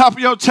kneeling on top of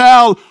your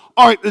child,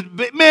 all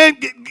right, man,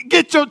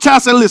 get your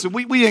child. Say, listen,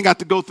 we ain't got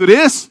to go through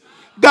this.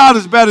 God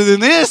is better than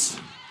this.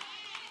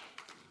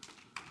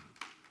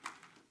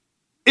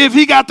 If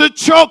he got to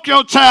choke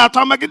your child,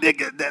 talking about,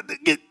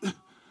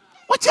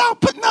 what y'all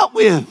putting up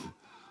with?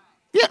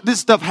 Yeah,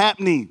 this stuff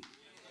happening.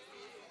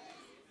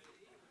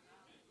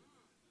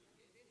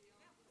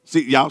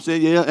 See, y'all say,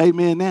 yeah,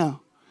 amen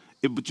now.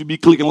 But you be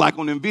clicking like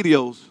on them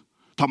videos.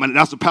 Talking about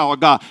that's the power of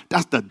God.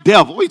 That's the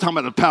devil. What are you talking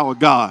about the power of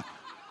God?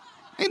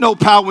 Ain't no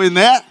power in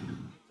that.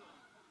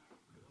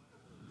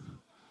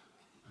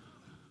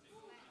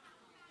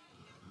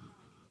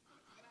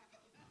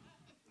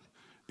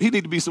 He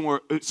need to be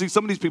somewhere. See,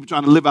 some of these people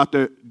trying to live out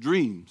their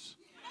dreams.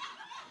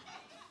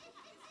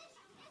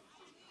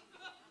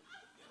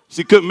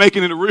 See, couldn't make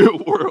it in the real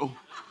world.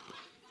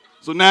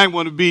 So now he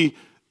want to be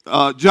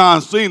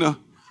John Cena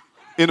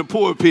in the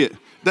pulpit.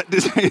 That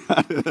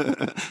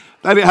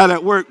ain't how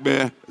that work,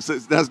 man.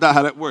 That's not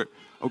how that work.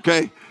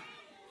 Okay?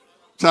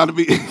 Trying to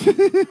be.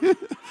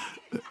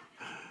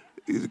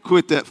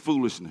 Quit that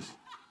foolishness.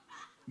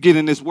 Get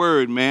in this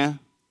word, man.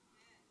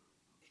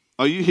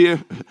 Are you here?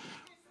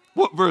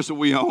 What verse are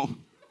we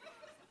on?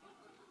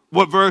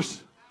 What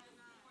verse?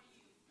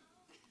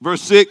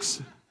 Verse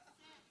 6?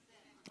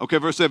 Okay,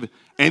 verse 7.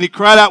 And he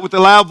cried out with a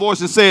loud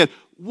voice and said,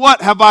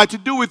 what have I to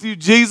do with you,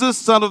 Jesus,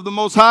 Son of the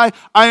Most High?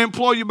 I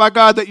implore you by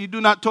God that you do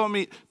not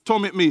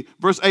torment me.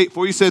 Verse 8,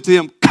 for he said to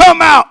him,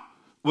 come out.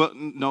 Well,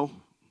 no.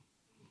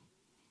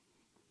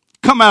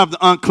 Come out of the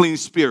unclean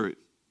spirit.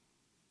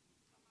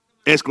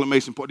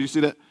 Exclamation point. Do you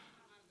see that?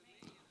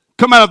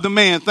 Come out of the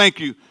man.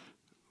 Thank you.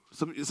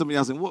 Some of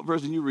y'all saying, what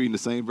verse are you reading? The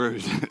same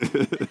verse.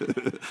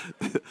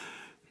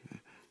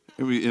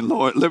 Let me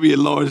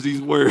enlarge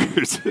these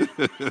words.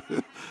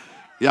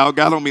 Y'all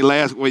got on me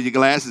last. Where your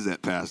glasses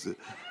at, Pastor?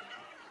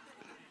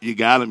 You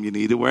got them. You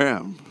need to wear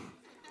them.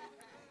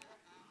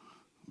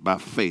 By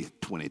faith,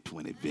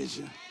 2020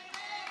 vision.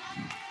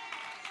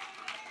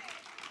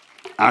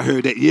 I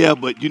heard that, yeah,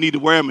 but you need to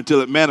wear them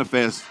until it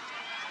manifests.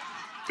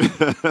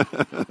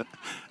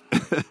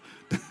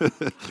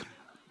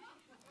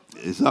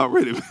 It's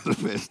already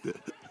manifested.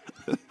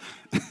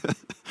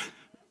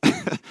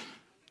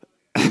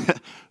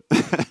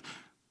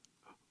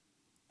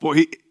 For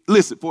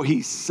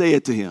he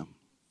said to him,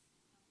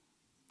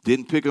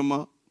 didn't pick him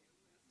up,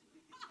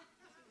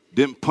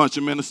 didn't punch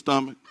him in the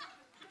stomach,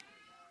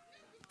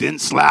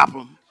 didn't slap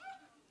him.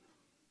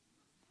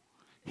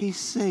 He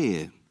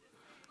said,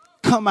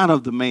 come out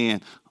of the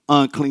man,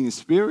 unclean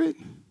spirit.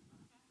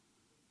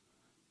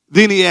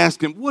 Then he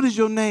asked him, what is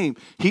your name?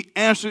 He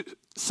answered,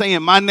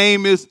 saying, my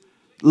name is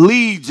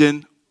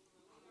Legion,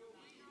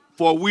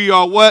 for we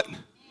are what?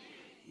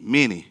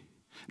 Many.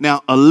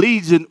 Now, a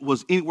legion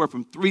was anywhere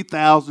from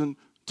 3,000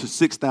 to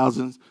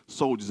 6,000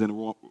 soldiers in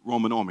the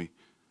Roman army.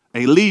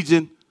 A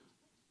legion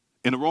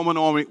in the Roman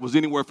army was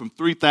anywhere from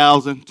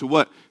 3,000 to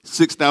what?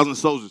 6,000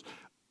 soldiers.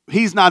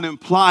 He's not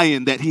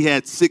implying that he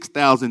had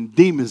 6,000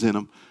 demons in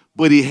him,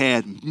 but he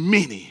had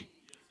many.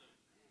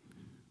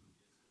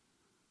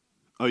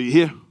 Are you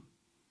here?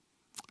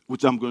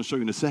 Which I'm going to show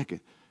you in a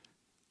second.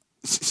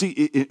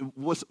 See,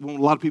 what's a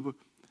lot of people,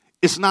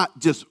 it's not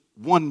just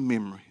one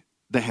memory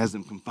that has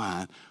them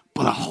confined,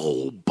 but a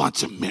whole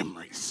bunch of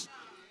memories.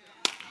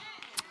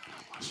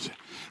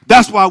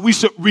 That's why we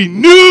should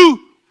renew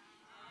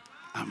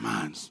our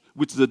minds,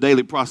 which is a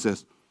daily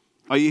process.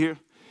 Are you here?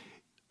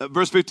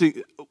 Verse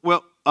 15.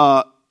 Well,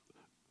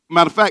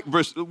 matter of fact,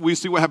 we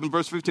see what happened in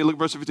verse 15. Look at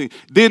verse 15.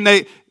 Then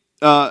they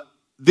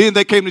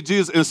came to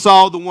Jesus and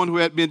saw the one who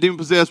had been demon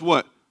possessed,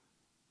 what?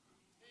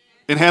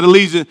 And had a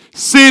legion,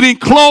 sitting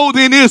clothed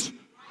in his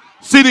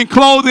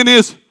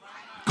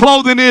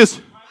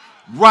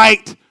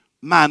right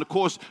mind. Of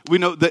course, we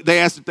know that they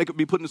asked if they could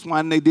be put in the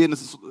swine, and they did, and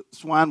the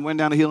swine went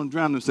down the hill and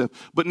drowned themselves.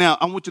 But now,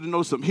 I want you to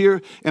know something.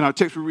 Here in our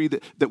text, we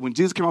read that when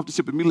Jesus came off the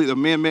ship, immediately a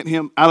man met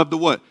him out of the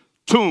what?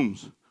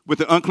 Tombs, with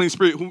the unclean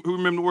spirit. Who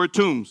remember the word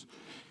tombs?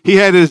 He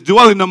had his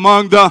dwelling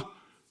among the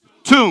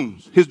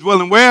tombs. His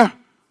dwelling where?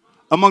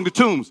 Among the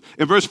tombs.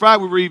 In verse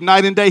 5, we read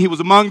night and day, he was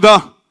among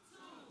the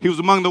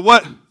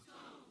what?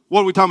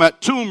 What are we talking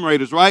about? Tomb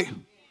raiders, right?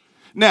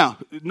 Now,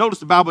 notice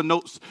the Bible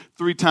notes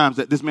 3 times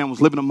that this man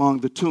was living among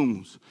the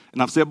tombs. And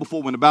I've said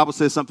before, when the Bible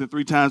says something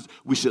 3 times,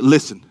 we should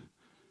listen.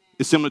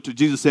 It's similar to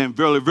Jesus saying,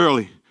 verily,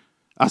 verily,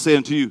 I say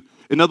unto you.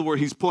 In other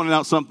words, he's pointing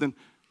out something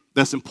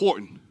that's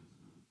important.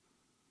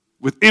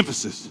 with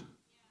emphasis.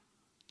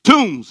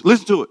 Tombs.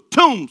 Listen to it.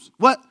 Tombs.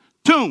 What?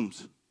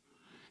 Tombs.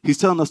 He's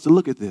telling us to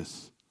look at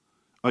this.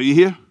 Are you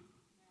here?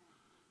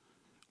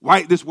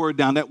 Write this word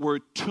down. That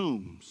word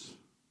tombs.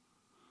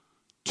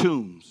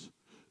 Tombs.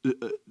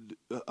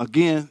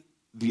 Again,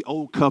 the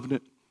Old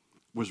Covenant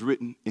was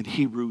written in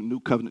Hebrew, New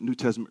Covenant, New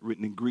Testament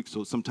written in Greek.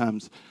 So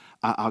sometimes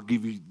I'll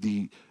give you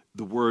the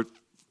word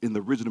in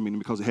the original meaning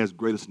because it has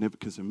greater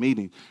significance and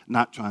meaning,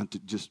 not trying to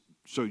just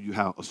show you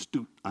how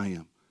astute I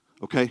am.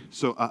 Okay?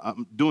 So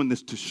I'm doing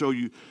this to show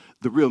you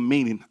the real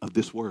meaning of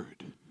this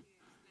word.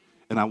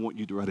 And I want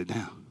you to write it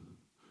down.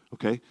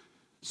 Okay?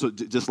 So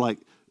just like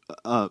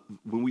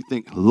when we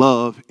think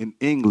love in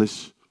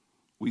English,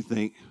 we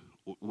think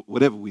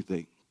whatever we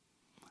think.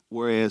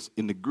 Whereas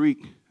in the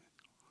Greek,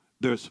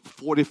 there's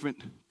 4 different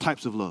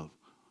types of love.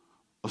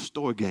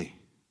 Storge,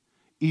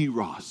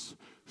 eros,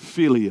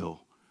 phileo,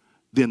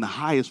 then the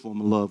highest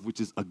form of love, which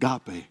is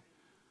agape.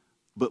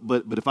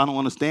 But if I don't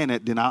understand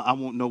that, then I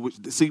won't know which.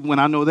 See, when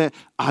I know that,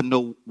 I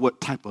know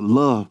what type of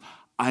love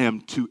I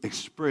am to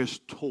express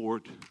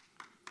toward.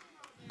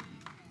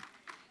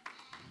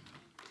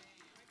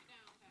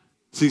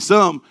 See,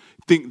 some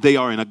think they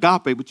are in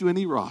agape, but you're in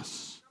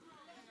eros.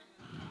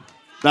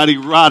 Not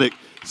erotic,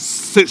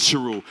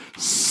 sensual,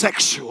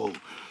 sexual.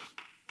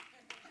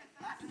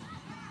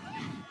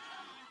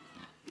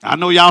 I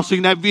know y'all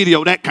seen that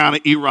video, that kind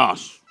of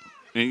eros.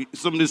 And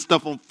some of this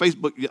stuff on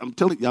Facebook, I'm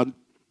telling y'all.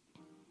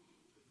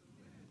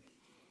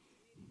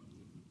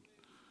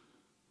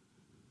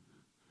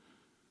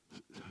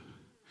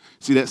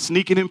 See that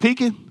sneaking and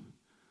peeking?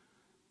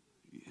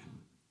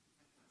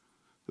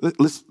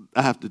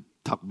 I have to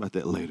talk about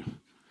that later.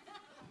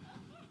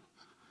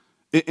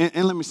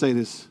 And let me say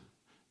this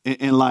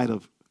in light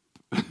of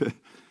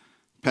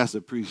Pastor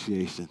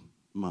Appreciation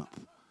Month.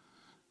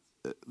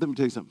 Let me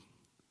tell you something.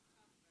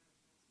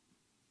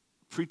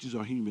 Preachers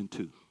are human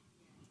too.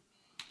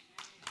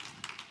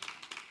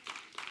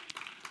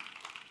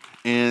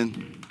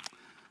 And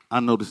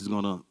I know this is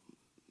going to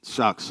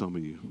shock some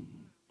of you.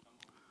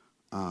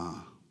 But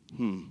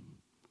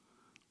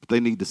they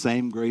need the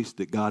same grace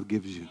that God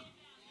gives you.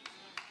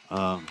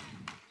 And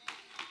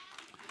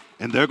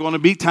there are going to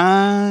be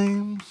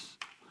times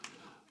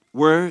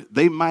where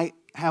they might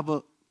have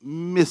a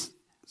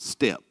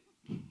misstep,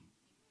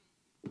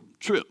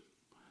 trip.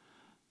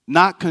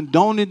 Not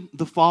condoning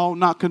the fall,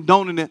 not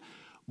condoning it,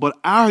 but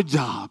our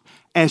job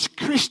as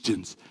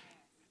Christians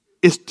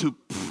is to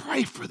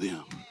pray for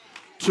them,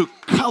 to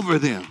cover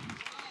them.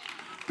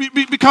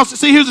 Because,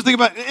 see, here's the thing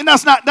about it, and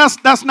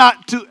that's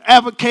not to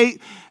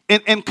advocate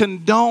and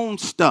condone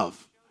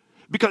stuff.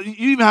 Because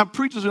you even have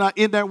preachers who are not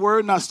in that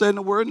word, not studying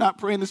the word, not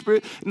praying in the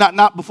Spirit,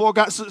 not before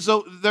God.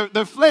 So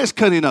their flesh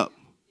cutting up.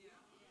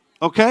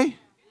 Okay?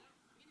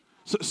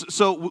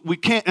 So we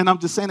can't, and I'm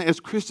just saying that as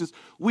Christians,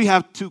 we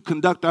have to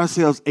conduct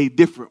ourselves a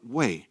different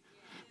way.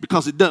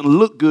 Because it doesn't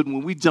look good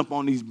when we jump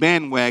on these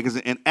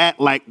bandwagons and act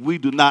like we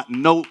do not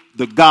know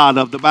the God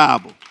of the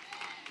Bible.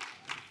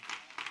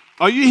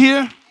 Are you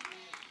here?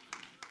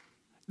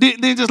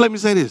 Then just let me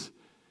say this.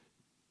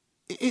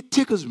 It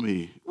tickles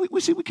me.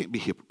 We can't be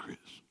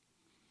hypocrites.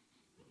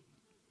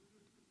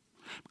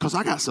 Because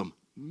I got some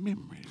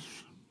memories.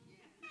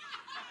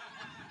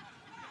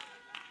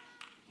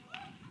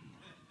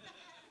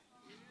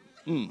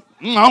 I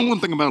don't want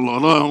to think about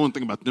Lord. I don't want to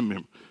think about them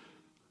memories.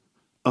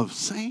 Of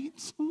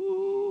saints?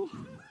 Ooh.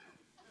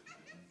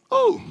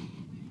 Oh.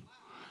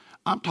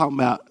 I'm talking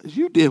about,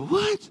 you did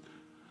what?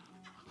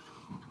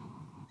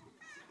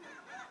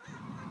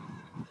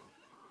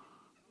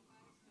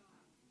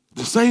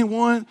 The same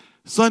one,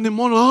 Sunday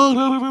morning.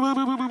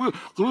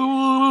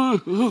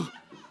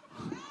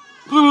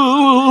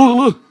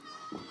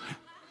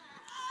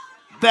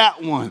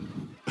 That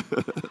one.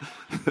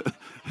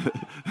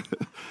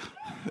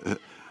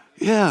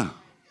 Yeah.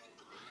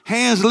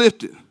 Hands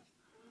lifted.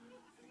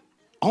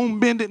 On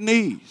bended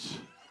knees.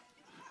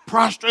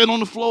 Prostrate on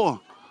the floor.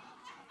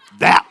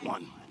 That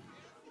one.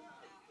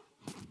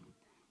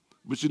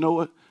 But you know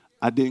what?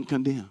 I didn't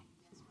condemn.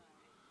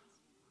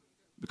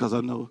 Because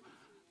I know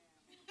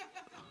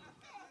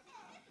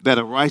that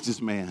a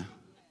righteous man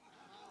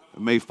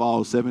may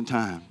fall 7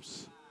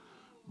 times,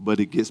 but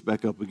he gets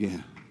back up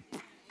again.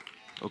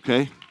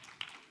 Okay?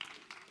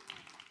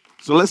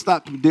 So let's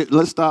stop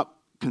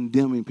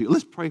condemning people.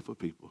 Let's pray for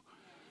people.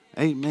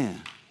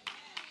 Amen.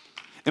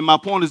 And my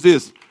point is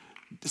this.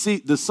 See,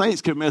 the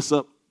saints can mess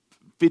up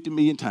 50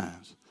 million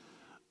times.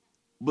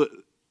 But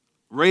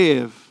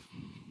Rev,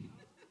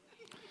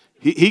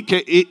 he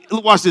can't,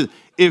 watch this.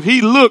 If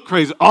he looked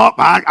crazy,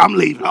 I'm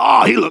leaving.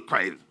 Oh, he looked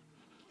crazy.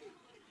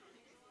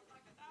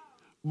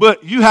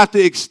 But you have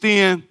to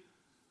extend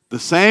the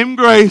same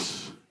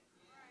grace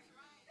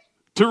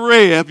to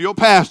Rev, your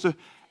pastor,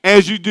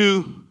 as you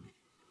do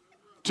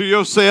to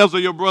yourselves or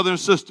your brother and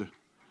sister.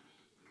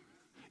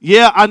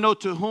 Yeah, I know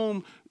to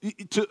whom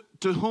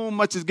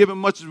much is given,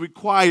 much is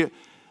required.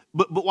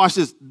 But watch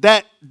this.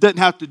 That doesn't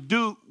have to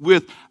do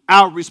with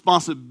our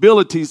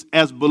responsibilities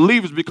as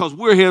believers because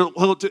we're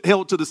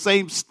held to the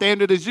same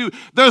standard as you.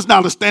 There's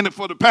not a standard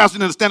for the pastor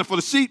and a standard for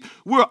the sheep.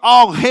 We're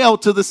all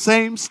held to the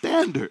same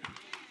standard.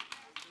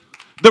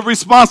 The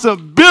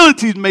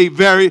responsibilities may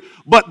vary,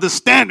 but the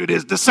standard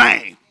is the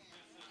same.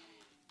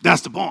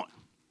 That's the point.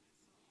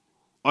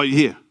 Are you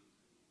here?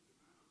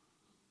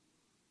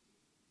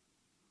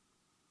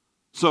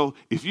 So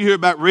if you hear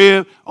about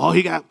Rev, oh,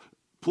 he got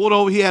pulled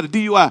over, he had a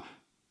DUI.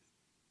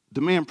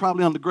 The man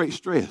probably under great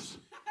stress.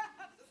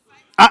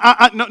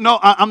 I'm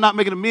not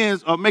making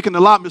amends or making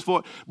allotments for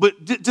it,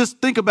 but just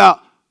think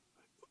about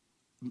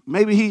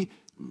maybe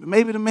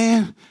the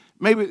man,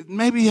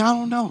 maybe I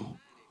don't know.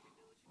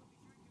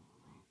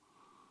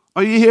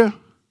 Are you here?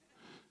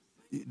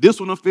 This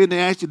one offended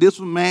actually, this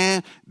one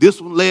mad, this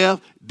one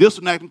left, this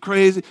one acting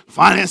crazy,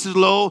 finances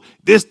low,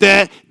 this,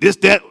 that,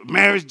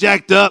 marriage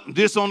jacked up,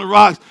 this on the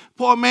rocks.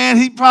 Poor man,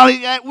 he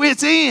probably at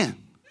wit's end.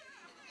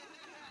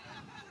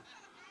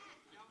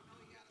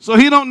 So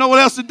he don't know what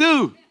else to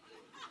do.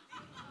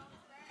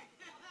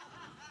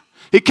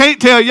 He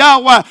can't tell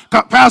y'all why.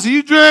 Pastor,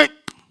 you drink?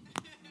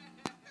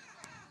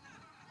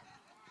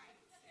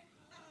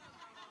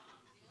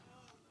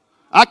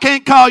 I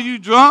can't call you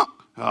drunk.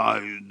 How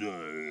you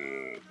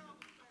doing?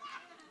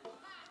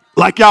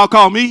 Like y'all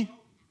call me?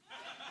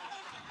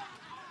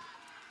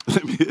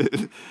 I'm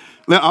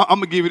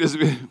going to give you this.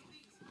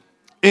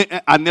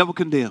 I never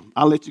condemn.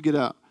 I'll let you get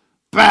out.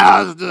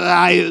 Pastor,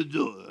 how you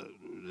doing?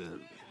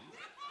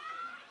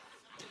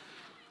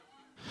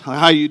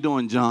 How you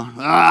doing, John?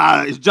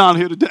 Is John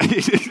here today?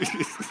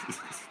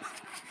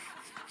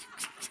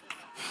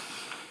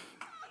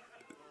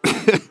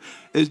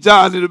 Is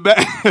John in the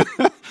back?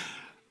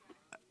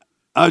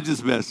 I'm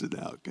just messing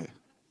now, okay?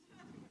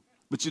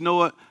 But you know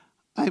what?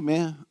 Hey,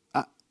 man,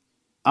 I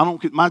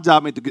don't. My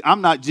job ain't I'm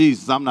not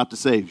Jesus. I'm not the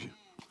Savior.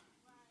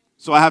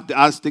 So I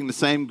extend the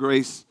same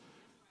grace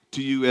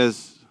to you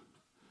as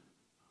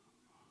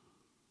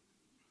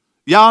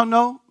y'all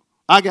know.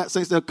 I got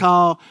saints that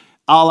call.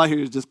 All I hear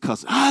is just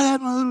cussing. Hi,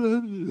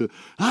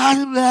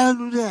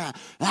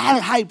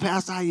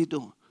 Pastor, how you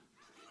doing?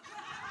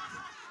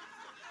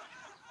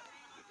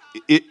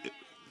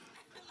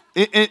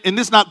 And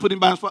this not putting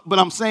by on spot, but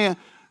I'm saying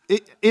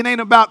it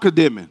ain't about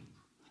condemning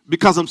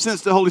because I'm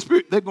sensing the Holy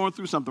Spirit. They're going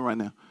through something right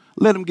now.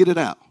 Let them get it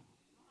out.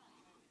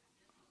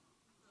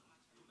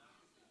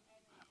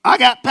 I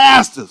got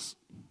pastors,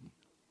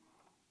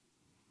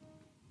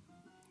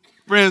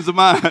 friends of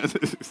mine.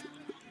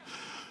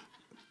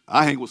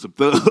 I hang with some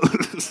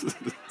thugs.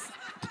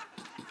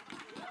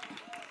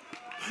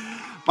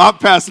 My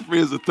pastor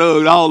friends are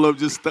thugs. All of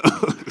them just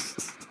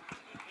thugs.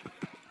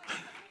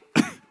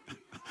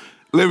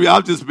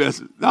 I'm just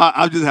messing.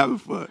 I'm just having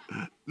fun.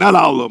 Not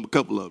all of them, a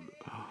couple of them.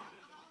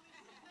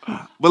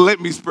 But let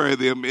me spare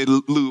them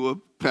in lieu of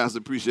pastor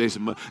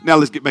appreciation month. Now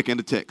let's get back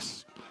into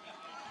text.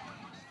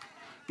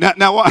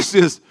 Now watch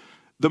this.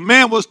 The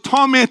man was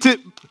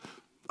tormented.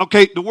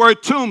 Okay, the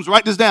word tombs,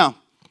 write this down.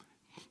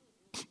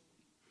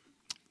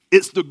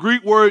 It's the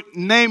Greek word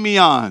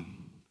namion.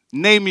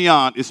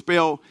 Namion is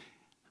spelled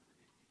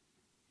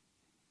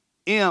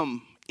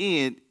Mnemion.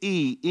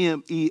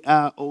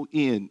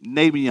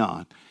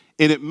 Namion.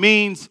 And it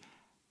means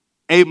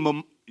you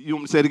want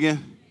me to say it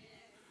again?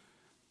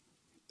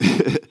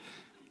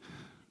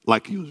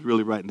 Like he was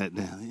really writing that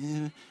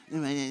down.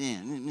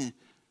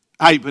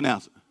 How you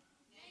pronounce it?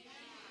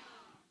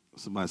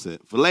 Somebody said,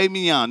 filet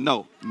mignon.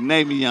 No,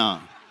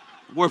 namion.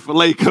 Where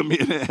filet come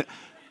in at?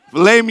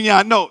 Filet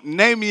mignon. No,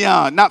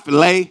 namion. Not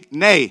filet.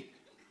 Nay.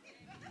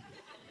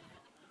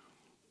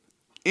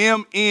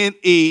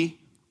 Mnemion.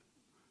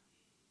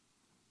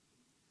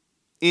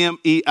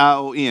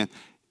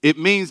 It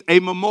means a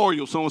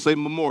memorial. Someone say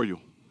memorial.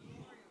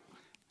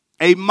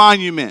 A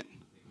monument.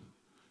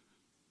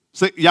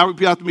 Say, y'all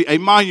repeat after me. A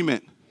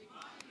monument.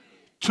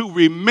 To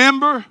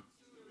remember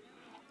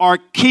or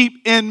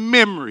keep in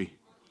memory.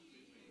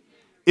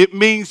 It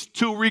means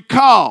to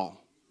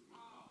recall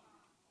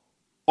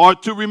or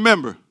to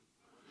remember.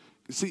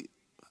 See,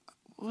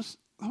 hold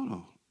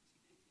on.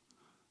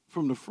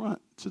 From the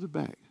front to the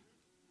back.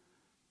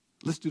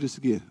 Let's do this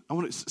again. I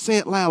want to say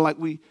it loud like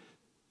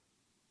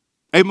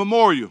a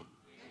memorial.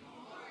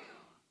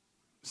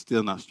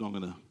 Still not strong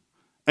enough.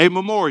 A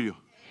memorial.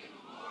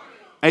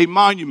 A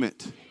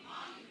monument.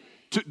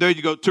 There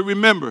you go. To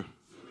remember.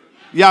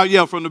 Y'all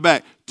yell from the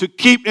back. To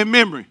keep in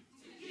memory.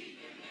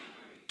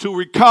 To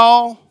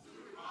recall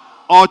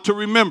or to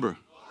remember.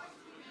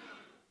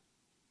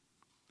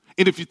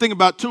 And if you think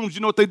about tombs,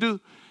 you know what they do?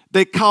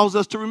 They cause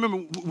us to remember.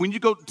 When you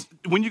go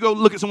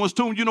look at someone's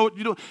tomb, you know what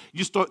you do?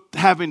 You start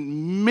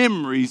having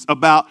memories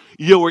about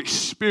your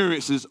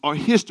experiences or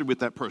history with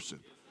that person.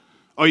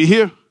 Are you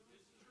here?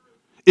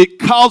 It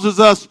causes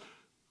us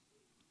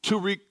to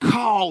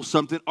recall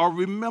something or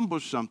remember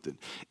something.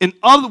 In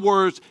other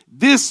words,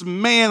 this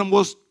man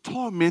was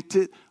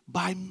tormented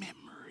by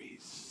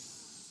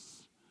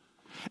memories.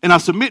 And I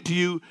submit to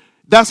you,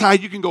 that's how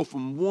you can go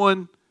from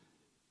one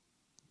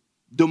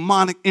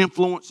demonic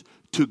influence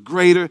to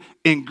greater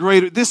and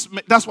greater.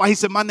 That's why he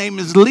said, my name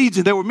is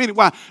Legion. There were many.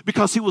 Why?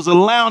 Because he was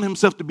allowing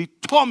himself to be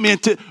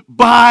tormented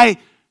by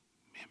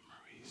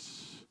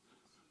memories.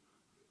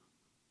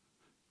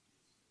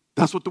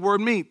 That's what the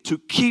word means, to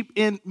keep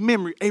in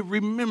memory, a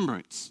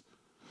remembrance.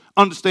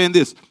 Understand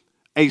this,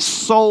 a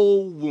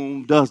soul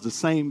wound does the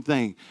same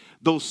thing.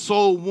 Those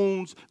soul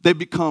wounds, they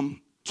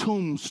become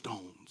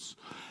tombstones.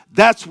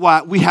 That's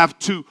why we have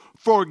to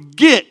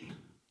forget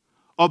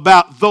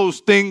about those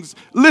things.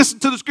 Listen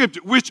to the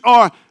scripture, which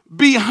are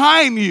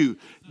behind you.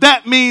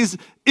 That means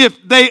if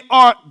they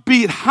are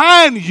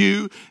behind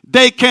you,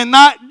 they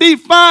cannot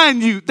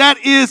define you.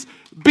 That is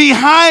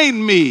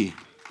behind me.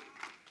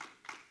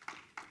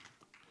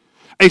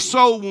 A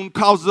soul wound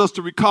causes us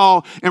to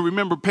recall and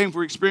remember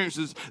painful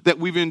experiences that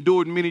we've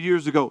endured many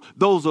years ago.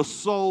 Those are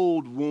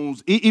soul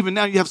wounds. Even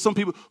now you have some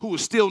people who are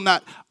still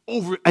not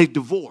over a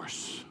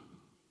divorce.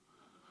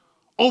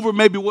 Over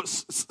maybe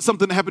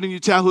something that happened in your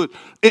childhood.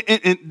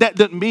 And that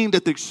doesn't mean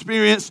that the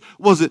experience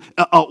wasn't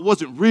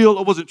real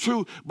or wasn't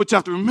true. But you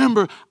have to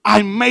remember,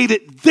 I made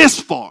it this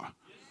far.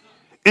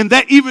 And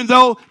that even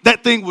though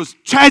that thing was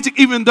tragic,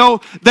 even though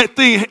that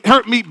thing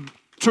hurt me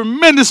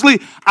tremendously,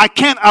 I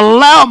can't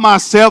allow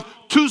myself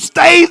to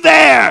stay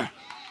there.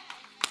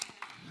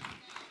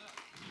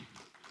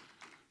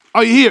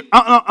 Are you here?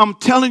 I'm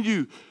telling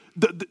you,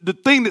 the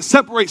thing that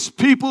separates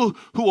people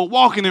who are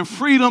walking in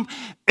freedom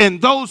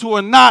and those who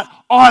are not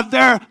are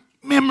their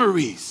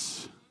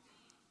memories.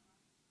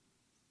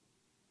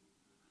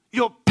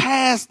 Your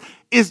past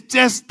is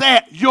just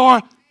that.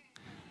 Your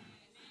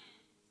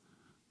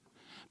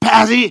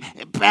past,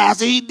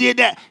 he did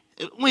that.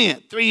 When?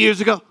 3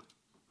 years ago?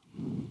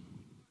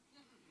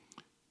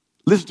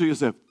 Listen to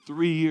yourself.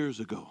 3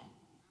 years ago.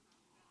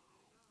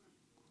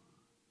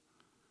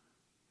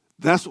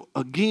 That's,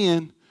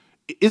 again,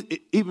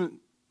 even,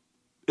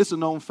 it's a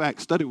known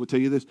fact. Study will tell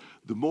you this.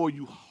 The more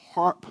you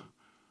harp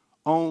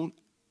on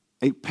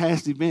a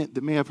past event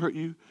that may have hurt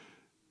you,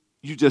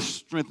 you just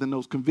strengthen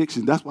those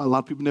convictions. That's why a lot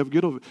of people never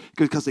get over it.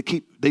 Because they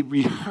keep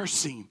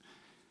rehearsing.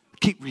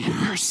 Keep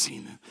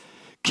rehearsing.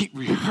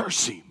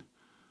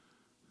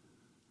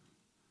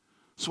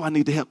 So I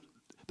need to help.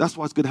 That's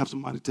why it's good to have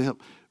somebody to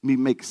help me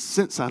make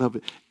sense out of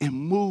it and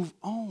move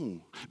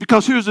on.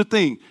 Because here's the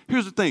thing.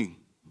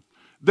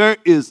 There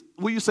is,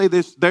 will you say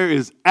this? There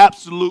is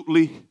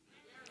absolutely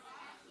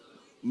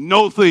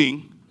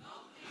nothing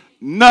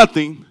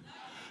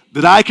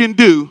that I can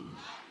do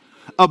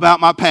about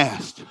my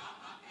past.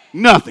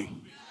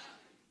 Nothing.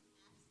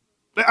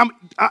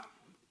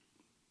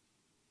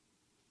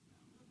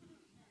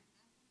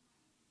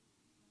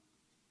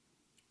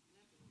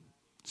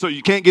 So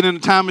you can't get in a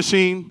time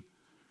machine,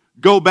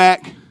 go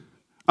back.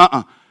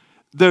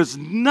 There's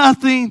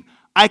nothing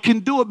I can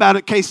do about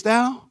it,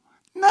 K-Style.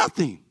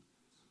 Nothing.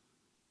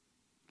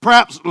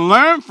 Perhaps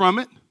learn from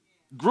it,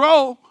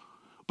 grow,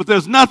 but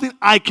there's nothing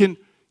I can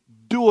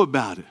do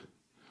about it.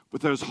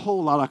 But there's a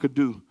whole lot I could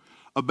do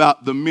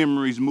about the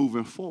memories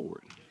moving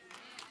forward.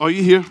 Are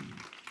you here?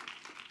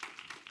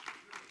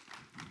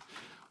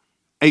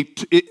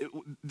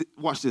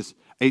 Watch this.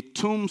 A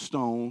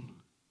tombstone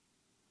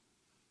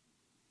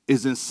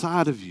is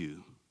inside of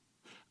you,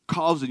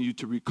 causing you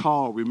to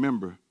recall,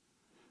 remember,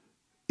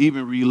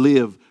 even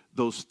relive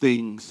those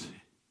things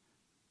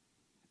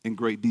in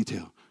great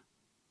detail.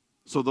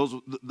 So those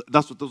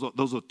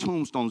are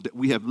tombstones that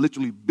we have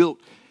literally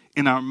built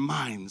in our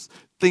minds.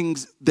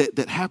 Things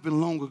that happened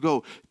long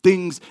ago.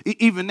 Things,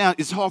 even now,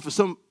 it's hard for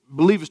some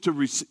believers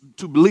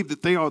to believe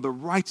that they are the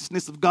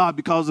righteousness of God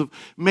because of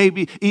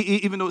maybe,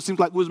 even though it seems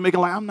like we're making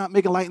light. I'm not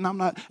making light and I'm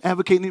not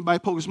advocating anybody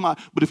poking smart.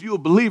 But if you're a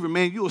believer,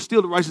 man, you are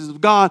still the righteousness of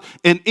God.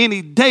 And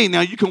any day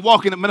now you can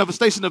walk in the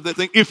manifestation of that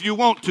thing if you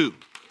want to.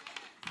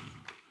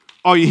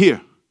 Are you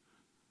here?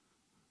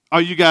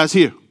 Are you guys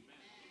here?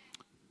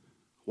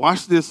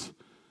 Watch this.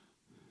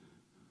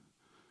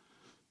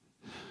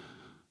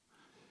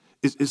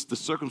 It's the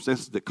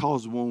circumstances that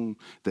cause wound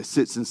that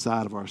sits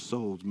inside of our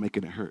souls,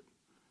 making it hurt.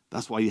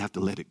 That's why you have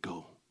to let it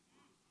go.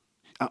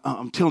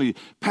 I'm telling you,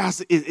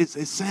 Pastor, it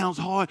sounds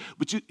hard,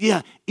 but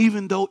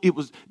even though it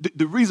was,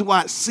 the reason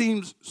why it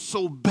seems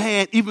so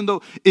bad, even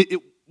though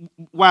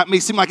why it may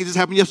seem like it just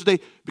happened yesterday,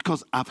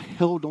 because I've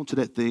held on to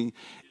that thing.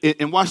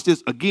 And watch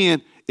this,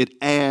 again, it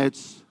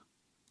adds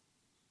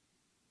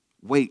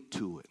weight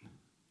to it.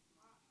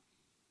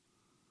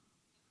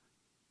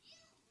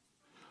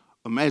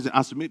 Imagine,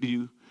 I submit to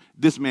you,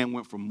 this man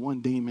went from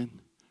one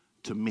demon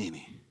to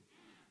many.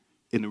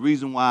 And the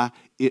reason why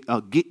you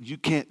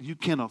can't,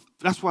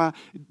 that's why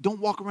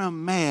don't walk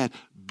around mad,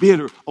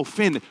 bitter,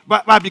 offended.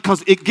 Why?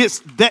 Because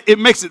it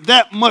makes it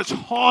that much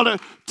harder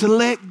to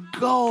let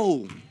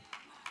go.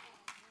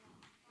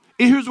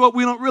 And here's what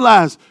we don't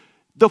realize.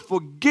 The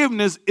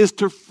forgiveness is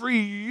to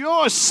free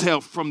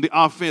yourself from the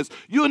offense.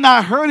 You're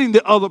not hurting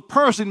the other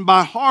person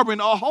by harboring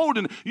or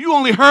holding. You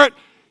only hurt,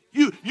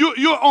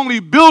 you're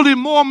only building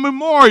more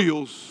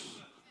memorials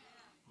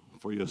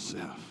for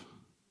yourself.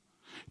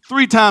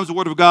 3 times the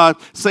word of God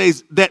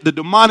says that the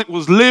demonic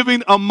was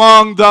living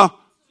among the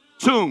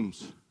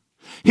tombs.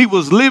 He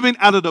was living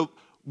out of the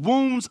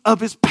wounds of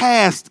his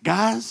past,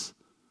 guys.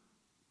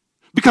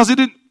 Because it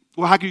didn't,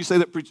 well, how can you say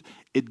that, preacher?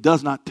 It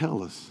does not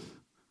tell us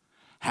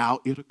how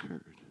it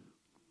occurred.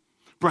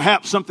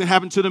 Perhaps something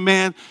happened to the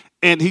man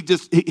and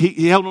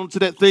he held on to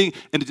that thing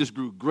and it just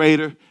grew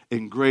greater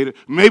and greater.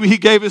 Maybe he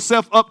gave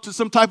himself up to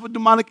some type of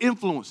demonic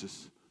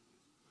influences.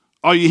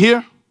 Are you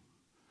here?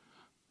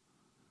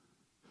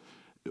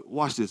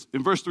 Watch this.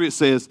 In verse 3 it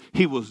says,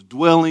 he was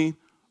dwelling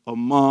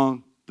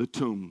among the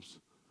tombs.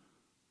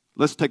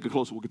 Let's take a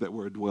closer look at that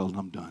word dwell and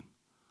I'm done.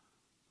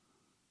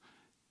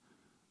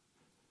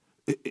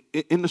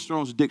 In the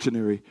Strong's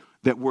Dictionary,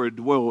 that word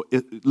dwell,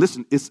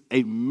 listen, it's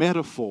a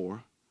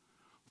metaphor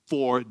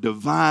for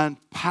divine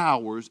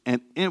powers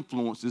and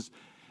influences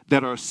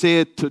that are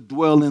said to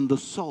dwell in the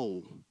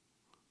soul,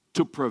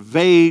 to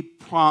pervade,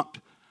 prompt,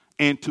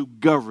 and to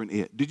govern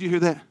it. Did you hear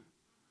that?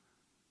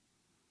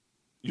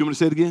 You want me to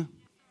say it again?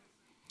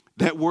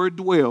 That word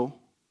dwell,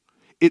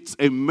 it's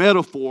a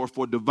metaphor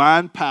for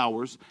divine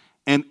powers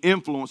and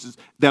influences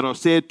that are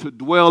said to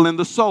dwell in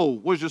the soul.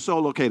 Where's your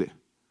soul located?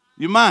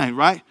 Your mind,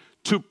 right?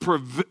 To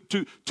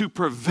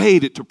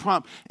pervade it, to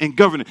prompt and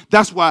govern it.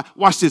 That's why,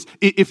 watch this.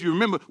 If you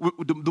remember,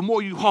 the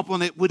more you harp on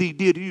that, what he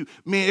did to you,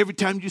 man, every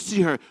time you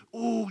see her,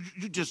 oh,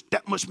 you just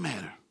that much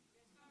matter.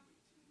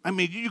 I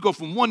mean, you go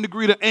from one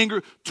degree of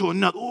anger to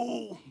another.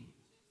 Oh.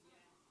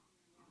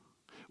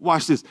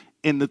 Watch this.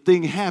 And the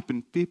thing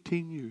happened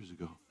 15 years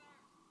ago.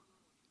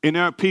 And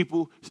there are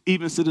people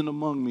even sitting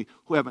among me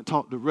who haven't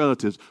talked to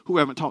relatives, who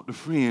haven't talked to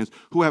friends,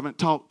 who haven't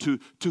talked to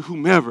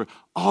whomever,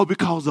 all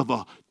because of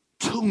a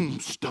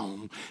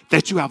tombstone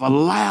that you have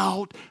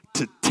allowed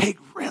to take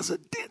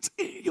residence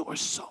in your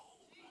soul.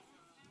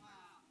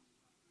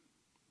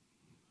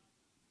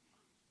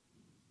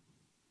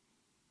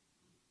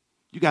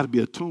 You got to be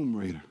a tomb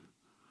raider.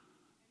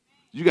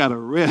 You got to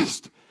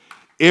arrest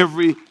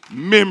every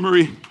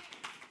memory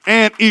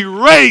and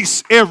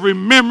erase every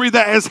memory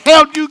that has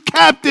held you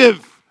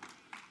captive.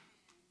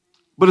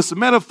 But it's a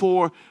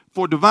metaphor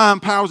for divine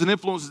powers and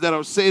influences that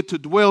are said to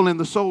dwell in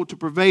the soul, to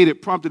pervade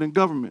it, prompt it, and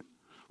government.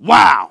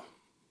 Wow.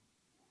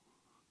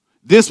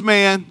 This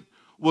man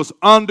was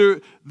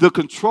under the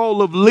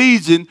control of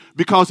Legion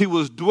because he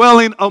was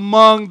dwelling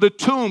among the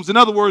tombs. In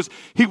other words,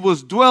 he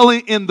was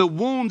dwelling in the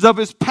wounds of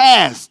his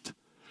past,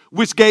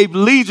 which gave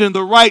Legion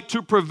the right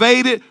to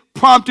pervade it,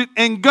 prompt it,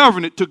 and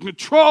govern it, to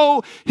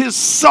control his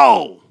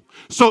soul.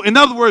 So in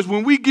other words,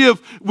 when we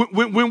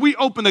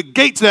open the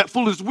gate to that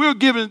foolishness, we're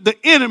giving the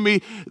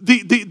enemy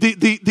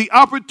the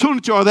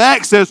opportunity or the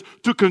access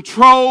to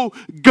control,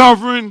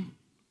 govern,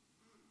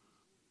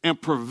 and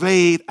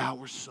pervade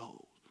our soul.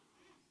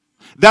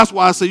 That's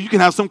why I say you can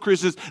have some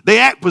Christians, they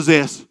act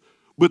possessed,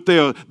 but they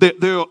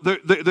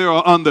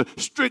are under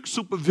strict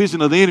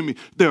supervision of the enemy.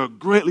 They are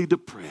greatly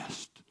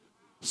depressed,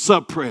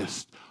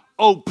 suppressed,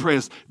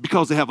 oppressed,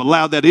 because they have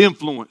allowed that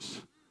influence.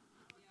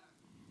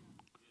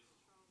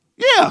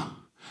 Yeah.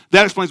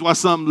 That explains why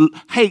some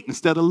hate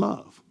instead of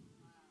love.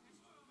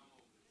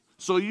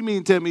 So you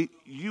mean tell me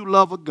you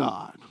love a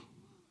God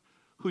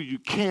who you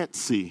can't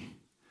see,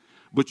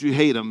 but you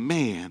hate a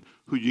man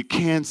who you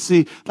can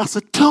see? That's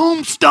a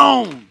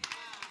tombstone.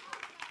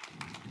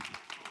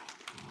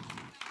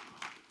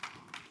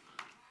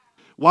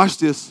 Watch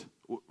this.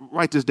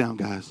 Write this down,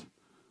 guys.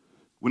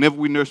 Whenever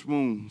we nurse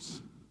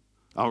wounds,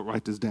 I'll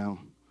write this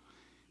down.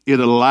 It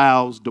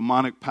allows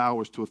demonic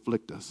powers to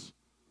afflict us.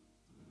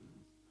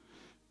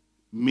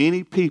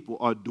 Many people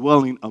are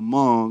dwelling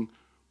among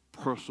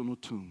personal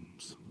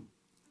tombs.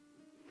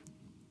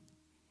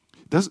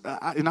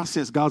 In our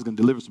sense, God's going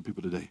to deliver some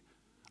people today.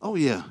 Oh,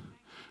 yeah.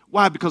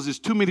 Why? Because there's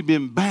too many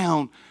being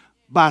bound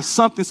by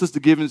something, Sister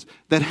Givens,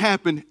 that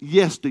happened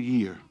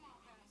yesteryear.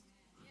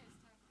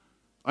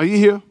 Are you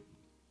here?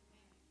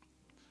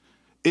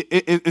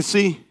 And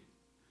see,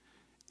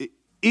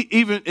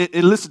 even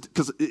listen,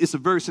 because it's a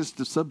very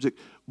sensitive subject,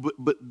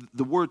 but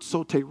the word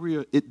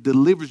soteria, it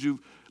delivers you.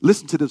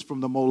 Listen to this,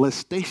 from the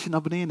molestation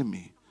of an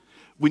enemy.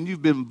 When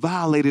you've been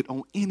violated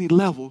on any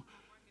level,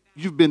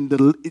 you've been.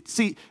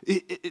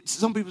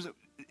 Some people,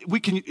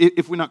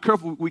 if we're not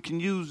careful, we can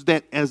use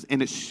that as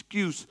an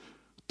excuse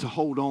to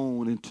hold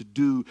on and to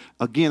do.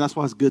 Again, that's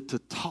why it's good to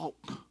talk.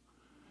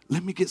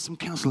 Let me get some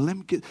counseling. Let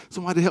me get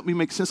somebody to help me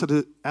make sense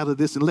out of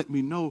this and let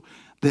me know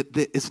that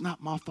it's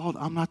not my fault.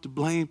 I'm not to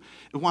blame.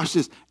 And watch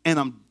this. And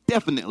I'm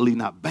definitely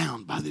not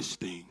bound by this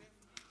thing.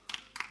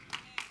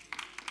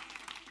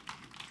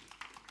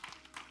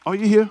 Are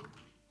you here?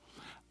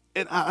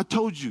 And I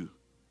told you.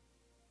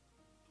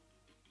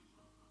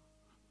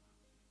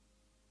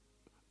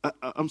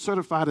 I'm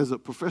certified as a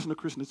professional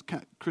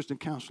Christian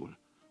counselor.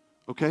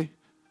 Okay?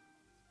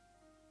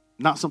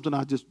 Not something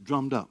I just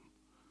drummed up,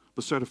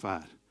 but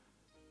certified.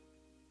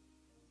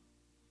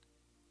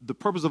 The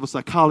purpose of a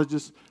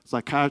psychologist,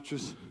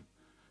 psychiatrist,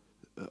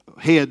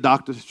 head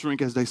doctor,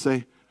 shrink as they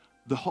say,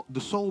 the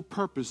sole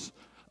purpose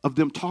of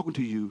them talking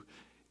to you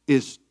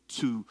is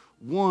to,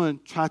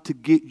 one, try to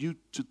get you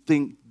to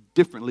think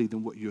differently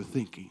than what you're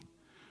thinking.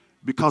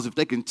 Because if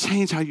they can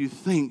change how you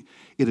think,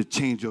 it'll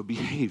change your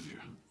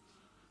behavior.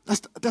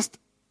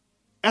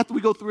 After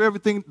we go through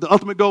everything, the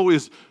ultimate goal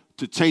is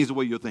to change the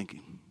way you're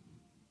thinking.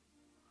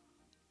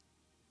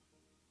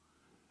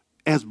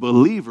 As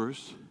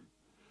believers,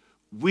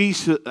 we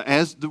should,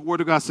 as the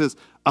Word of God says,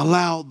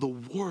 allow the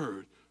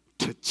Word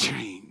to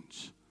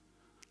change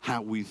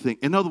how we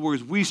think. In other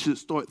words, we should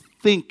start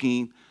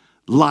thinking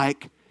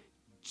like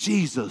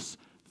Jesus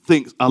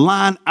thinks.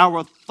 Align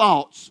our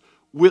thoughts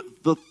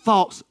with the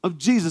thoughts of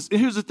Jesus. And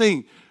here's the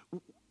thing.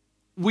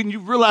 When you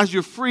realize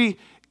you're free,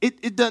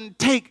 it doesn't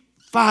take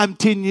 5,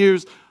 10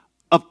 years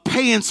of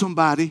paying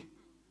somebody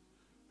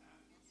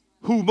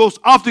who most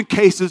often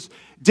cases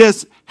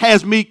just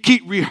has me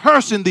keep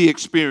rehearsing the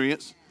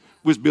experience,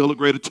 which build a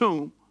greater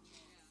tomb.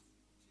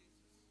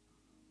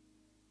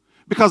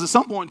 Because at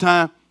some point in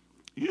time,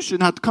 you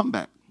shouldn't have to come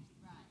back.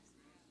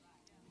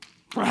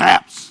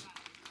 Perhaps.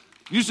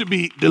 You should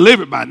be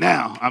delivered by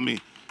now. I mean,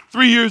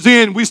 3 years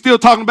in, we still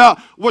talking about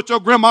what your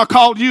grandma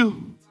called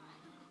you.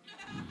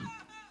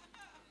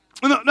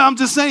 No, I'm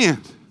just saying.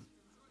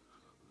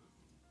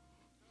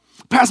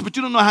 Pastor, but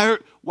you don't know how it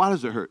hurt. Why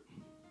does it hurt?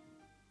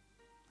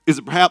 Is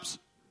it perhaps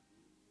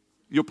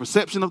your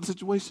perception of the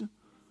situation?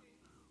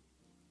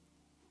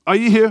 Are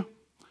you here?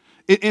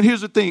 And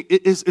here's the thing.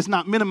 It's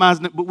not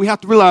minimizing it, but we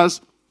have to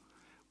realize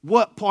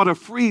what part of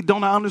free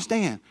don't I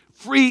understand.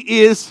 Free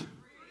is,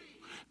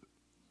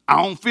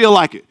 I don't feel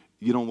like it.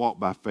 You don't walk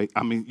by faith.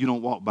 I mean, you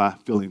don't walk by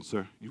feelings,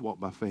 sir. You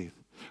walk by faith.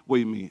 What do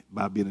you mean?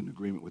 By being in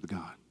agreement with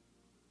God.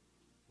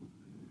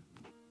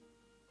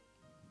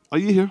 Are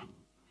you here?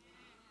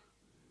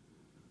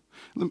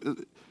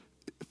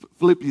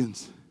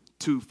 Philippians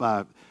 2:5,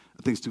 I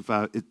think it's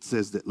 2:5, it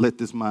says that let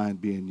this mind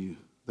be in you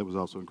that was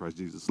also in Christ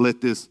Jesus. Let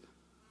this.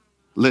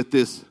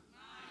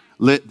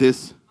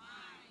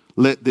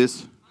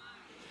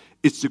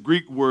 It's the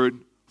Greek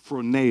word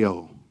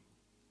phroneo.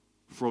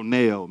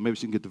 Phroneo. Maybe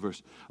she can get the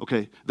verse.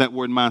 Okay, that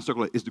word mind,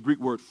 circle it. It's the Greek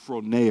word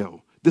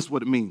phroneo. This is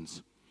what it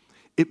means.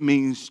 It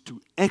means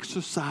to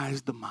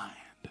exercise the mind.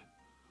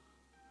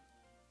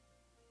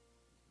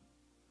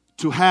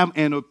 To have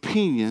an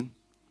opinion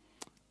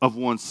of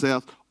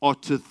oneself, or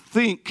to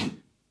think,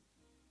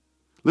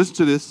 listen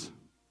to this,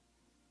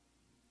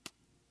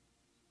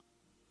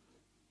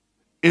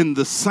 in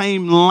the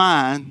same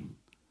line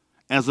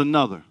as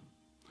another.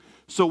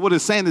 So what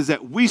it's saying is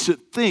that we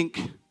should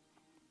think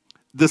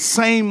the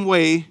same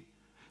way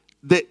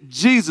that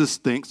Jesus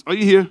thinks. Are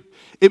you here?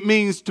 It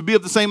means to be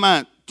of the same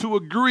mind, to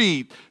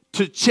agree,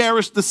 to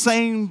cherish the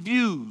same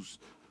views,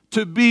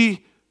 to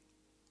be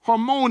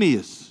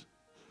harmonious.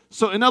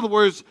 So in other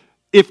words,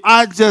 if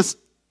I just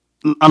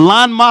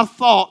align my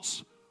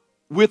thoughts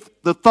with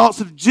the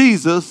thoughts of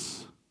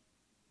Jesus,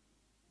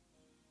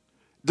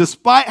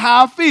 despite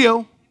how I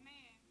feel,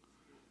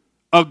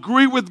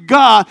 agree with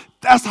God,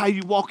 that's how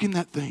you walk in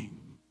that thing.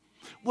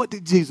 What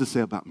did Jesus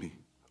say about me?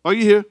 Are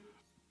you here?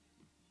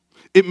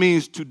 It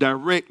means to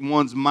direct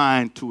one's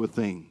mind to a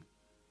thing.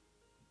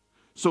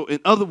 So in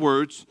other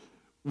words,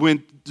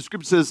 when the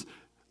scripture says,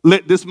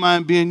 let this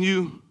mind be in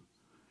you,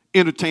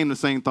 entertain the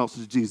same thoughts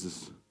as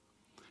Jesus.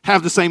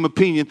 Have the same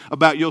opinion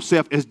about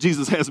yourself as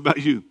Jesus has about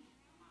you.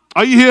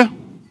 Are you here?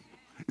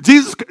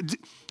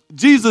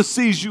 Jesus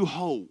sees you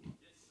whole.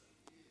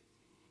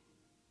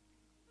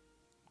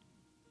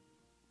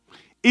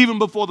 Even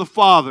before the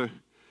Father,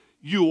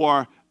 you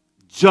are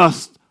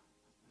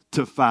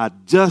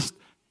justified, just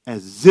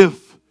as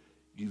if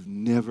you've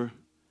never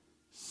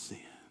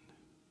sinned.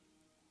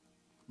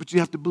 But you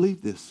have to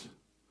believe this.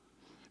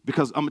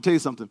 Because I'm going to tell you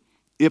something.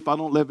 If I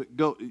don't let it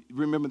go,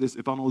 remember this,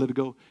 if I don't let it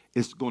go,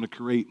 it's going to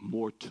create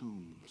more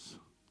tombs.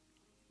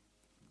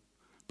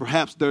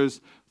 Perhaps there's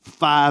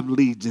 5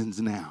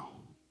 legions now.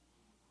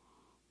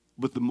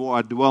 But the more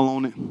I dwell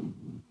on it,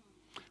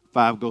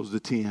 5 goes to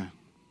 10.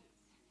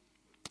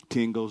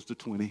 10 goes to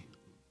 20.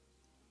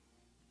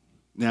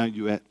 Now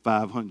you're at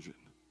 500.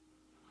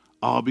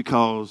 All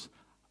because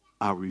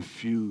I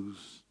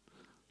refuse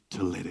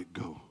to let it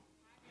go.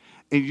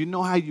 And you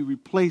know how you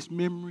replace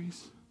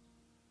memories?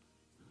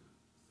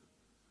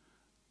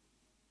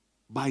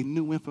 By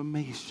new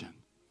information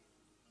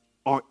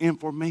or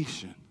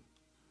information.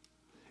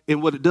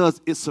 And what it does,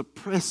 it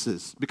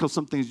suppresses, because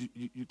some things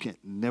you can't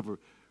never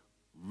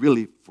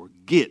really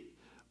forget,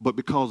 but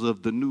because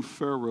of the new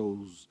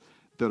furrows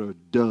that are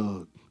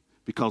dug,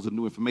 because of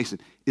new information,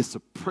 it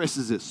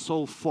suppresses it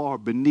so far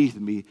beneath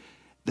me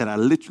that I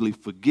literally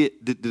forget,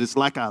 that it's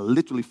like I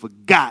literally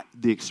forgot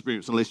the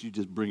experience unless you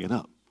just bring it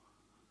up.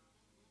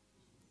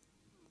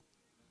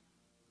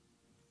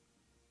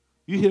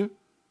 You hear?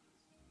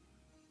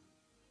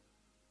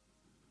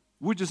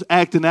 We're just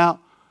acting out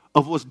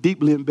of what's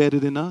deeply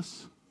embedded in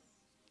us.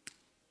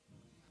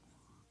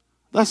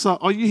 That's all.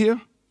 Are you here?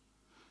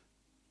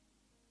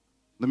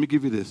 Let me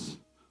give you this.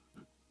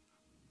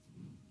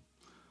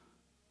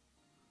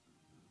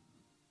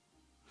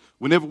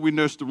 Whenever we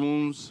nurse the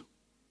wounds,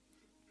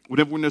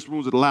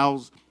 it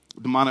allows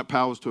demonic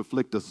powers to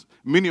afflict us.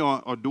 Many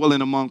are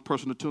dwelling among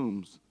personal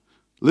tombs.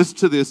 Listen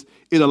to this.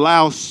 It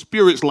allows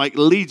spirits like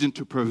Legion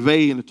to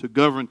pervade and to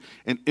govern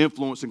and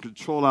influence and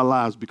control our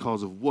lives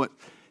because of what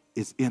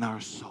is in our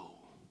soul.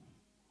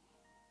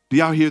 Do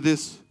y'all hear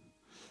this?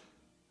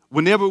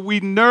 Whenever we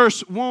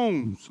nurse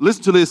wounds,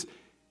 listen to this,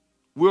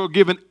 we're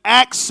given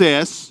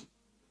access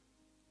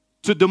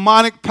to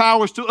demonic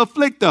powers to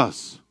afflict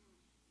us.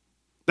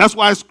 That's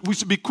why we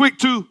should be quick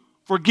to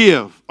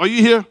forgive. Are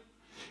you here?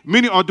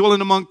 Many are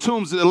dwelling among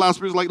tombs that allow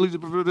spirits like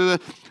Legion.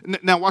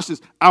 Now watch this.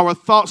 Our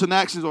thoughts and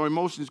actions or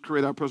emotions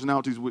create our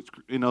personalities, which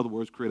in other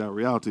words create our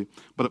reality.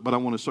 But I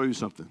want to show you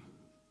something.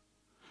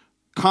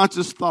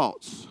 Conscious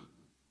thoughts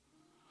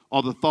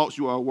are the thoughts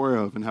you are aware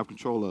of and have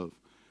control of.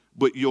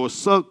 But your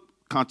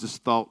subconscious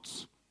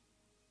thoughts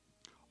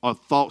are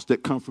thoughts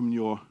that come from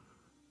your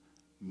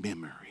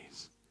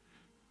memories.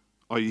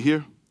 Are you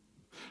here?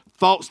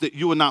 Thoughts that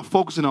you are not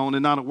focusing on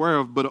and not aware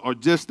of, but are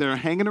just there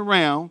hanging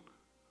around,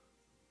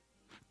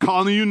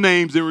 calling you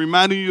names and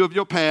reminding you of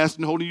your past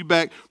and holding you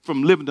back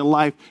from living the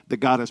life that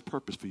God has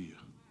purposed for you.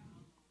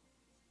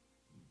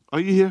 Are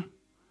you here?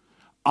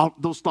 All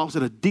those thoughts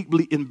that are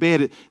deeply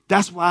embedded.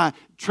 That's why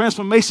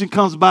transformation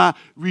comes by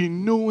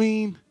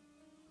renewing.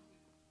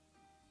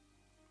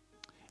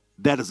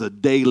 That is a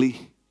daily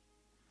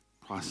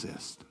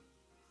process.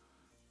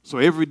 So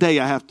every day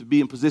I have to be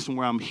in position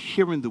where I'm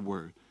hearing the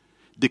word,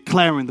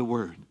 declaring the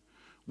word,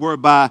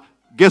 whereby,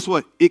 guess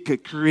what? It can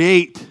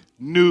create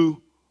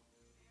new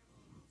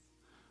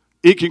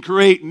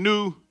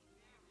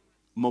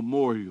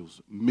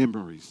memorials,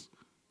 memories.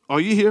 Are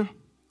you here?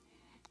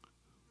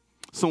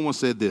 Someone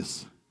said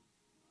this.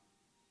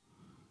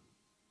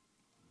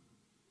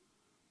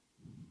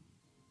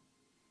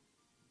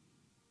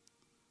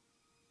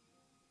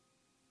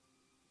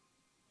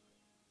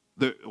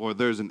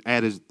 There's an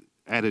adage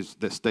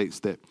that states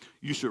that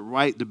you should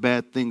write the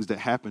bad things that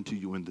happen to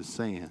you in the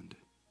sand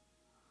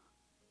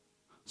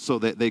so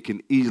that they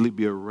can easily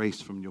be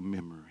erased from your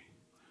memory.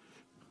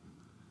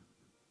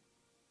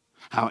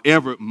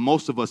 However,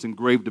 most of us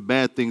engrave the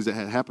bad things that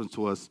had happened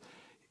to us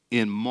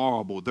in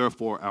marble.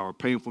 Therefore, our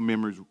painful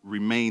memories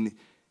remain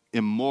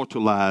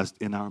immortalized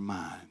in our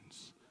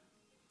minds.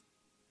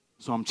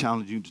 So I'm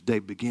challenging you today,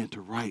 begin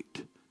to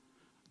write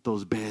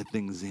those bad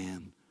things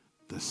in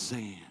the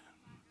sand.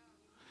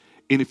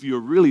 And if you're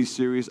really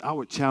serious, I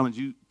would challenge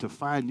you to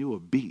find you a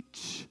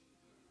beach.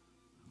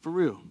 For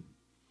real.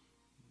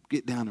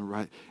 Get down and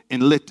write.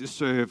 And let this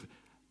serve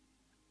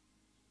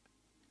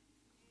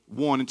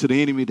warning to the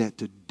enemy that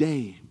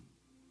today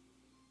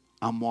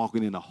I'm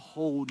walking in a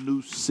whole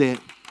new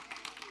set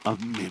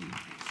of memories.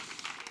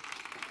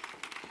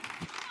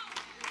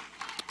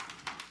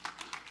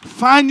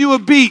 Find you a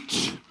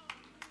beach.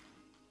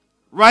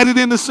 Write it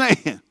in the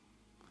sand.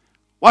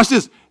 Watch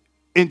this.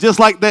 And just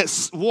like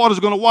that water's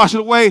going to wash it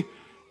away,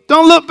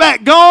 don't look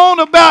back. Go on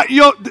about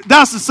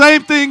that's the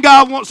same thing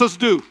God wants us to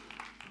do.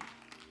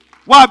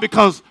 Why?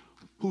 Because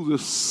who the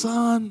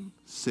Son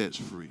sets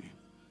free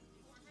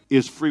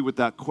is free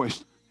without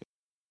question.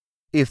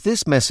 If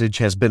this message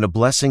has been a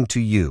blessing to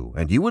you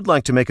and you would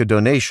like to make a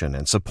donation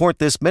and support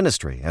this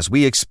ministry as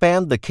we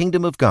expand the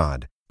kingdom of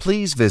God,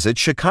 please visit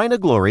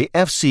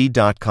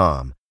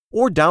ShekinahGloryFC.com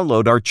or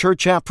download our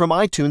church app from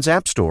iTunes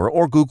App Store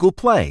or Google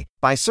Play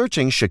by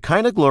searching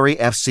Shekinah Glory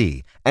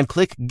FC and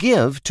click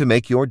Give to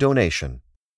make your donation.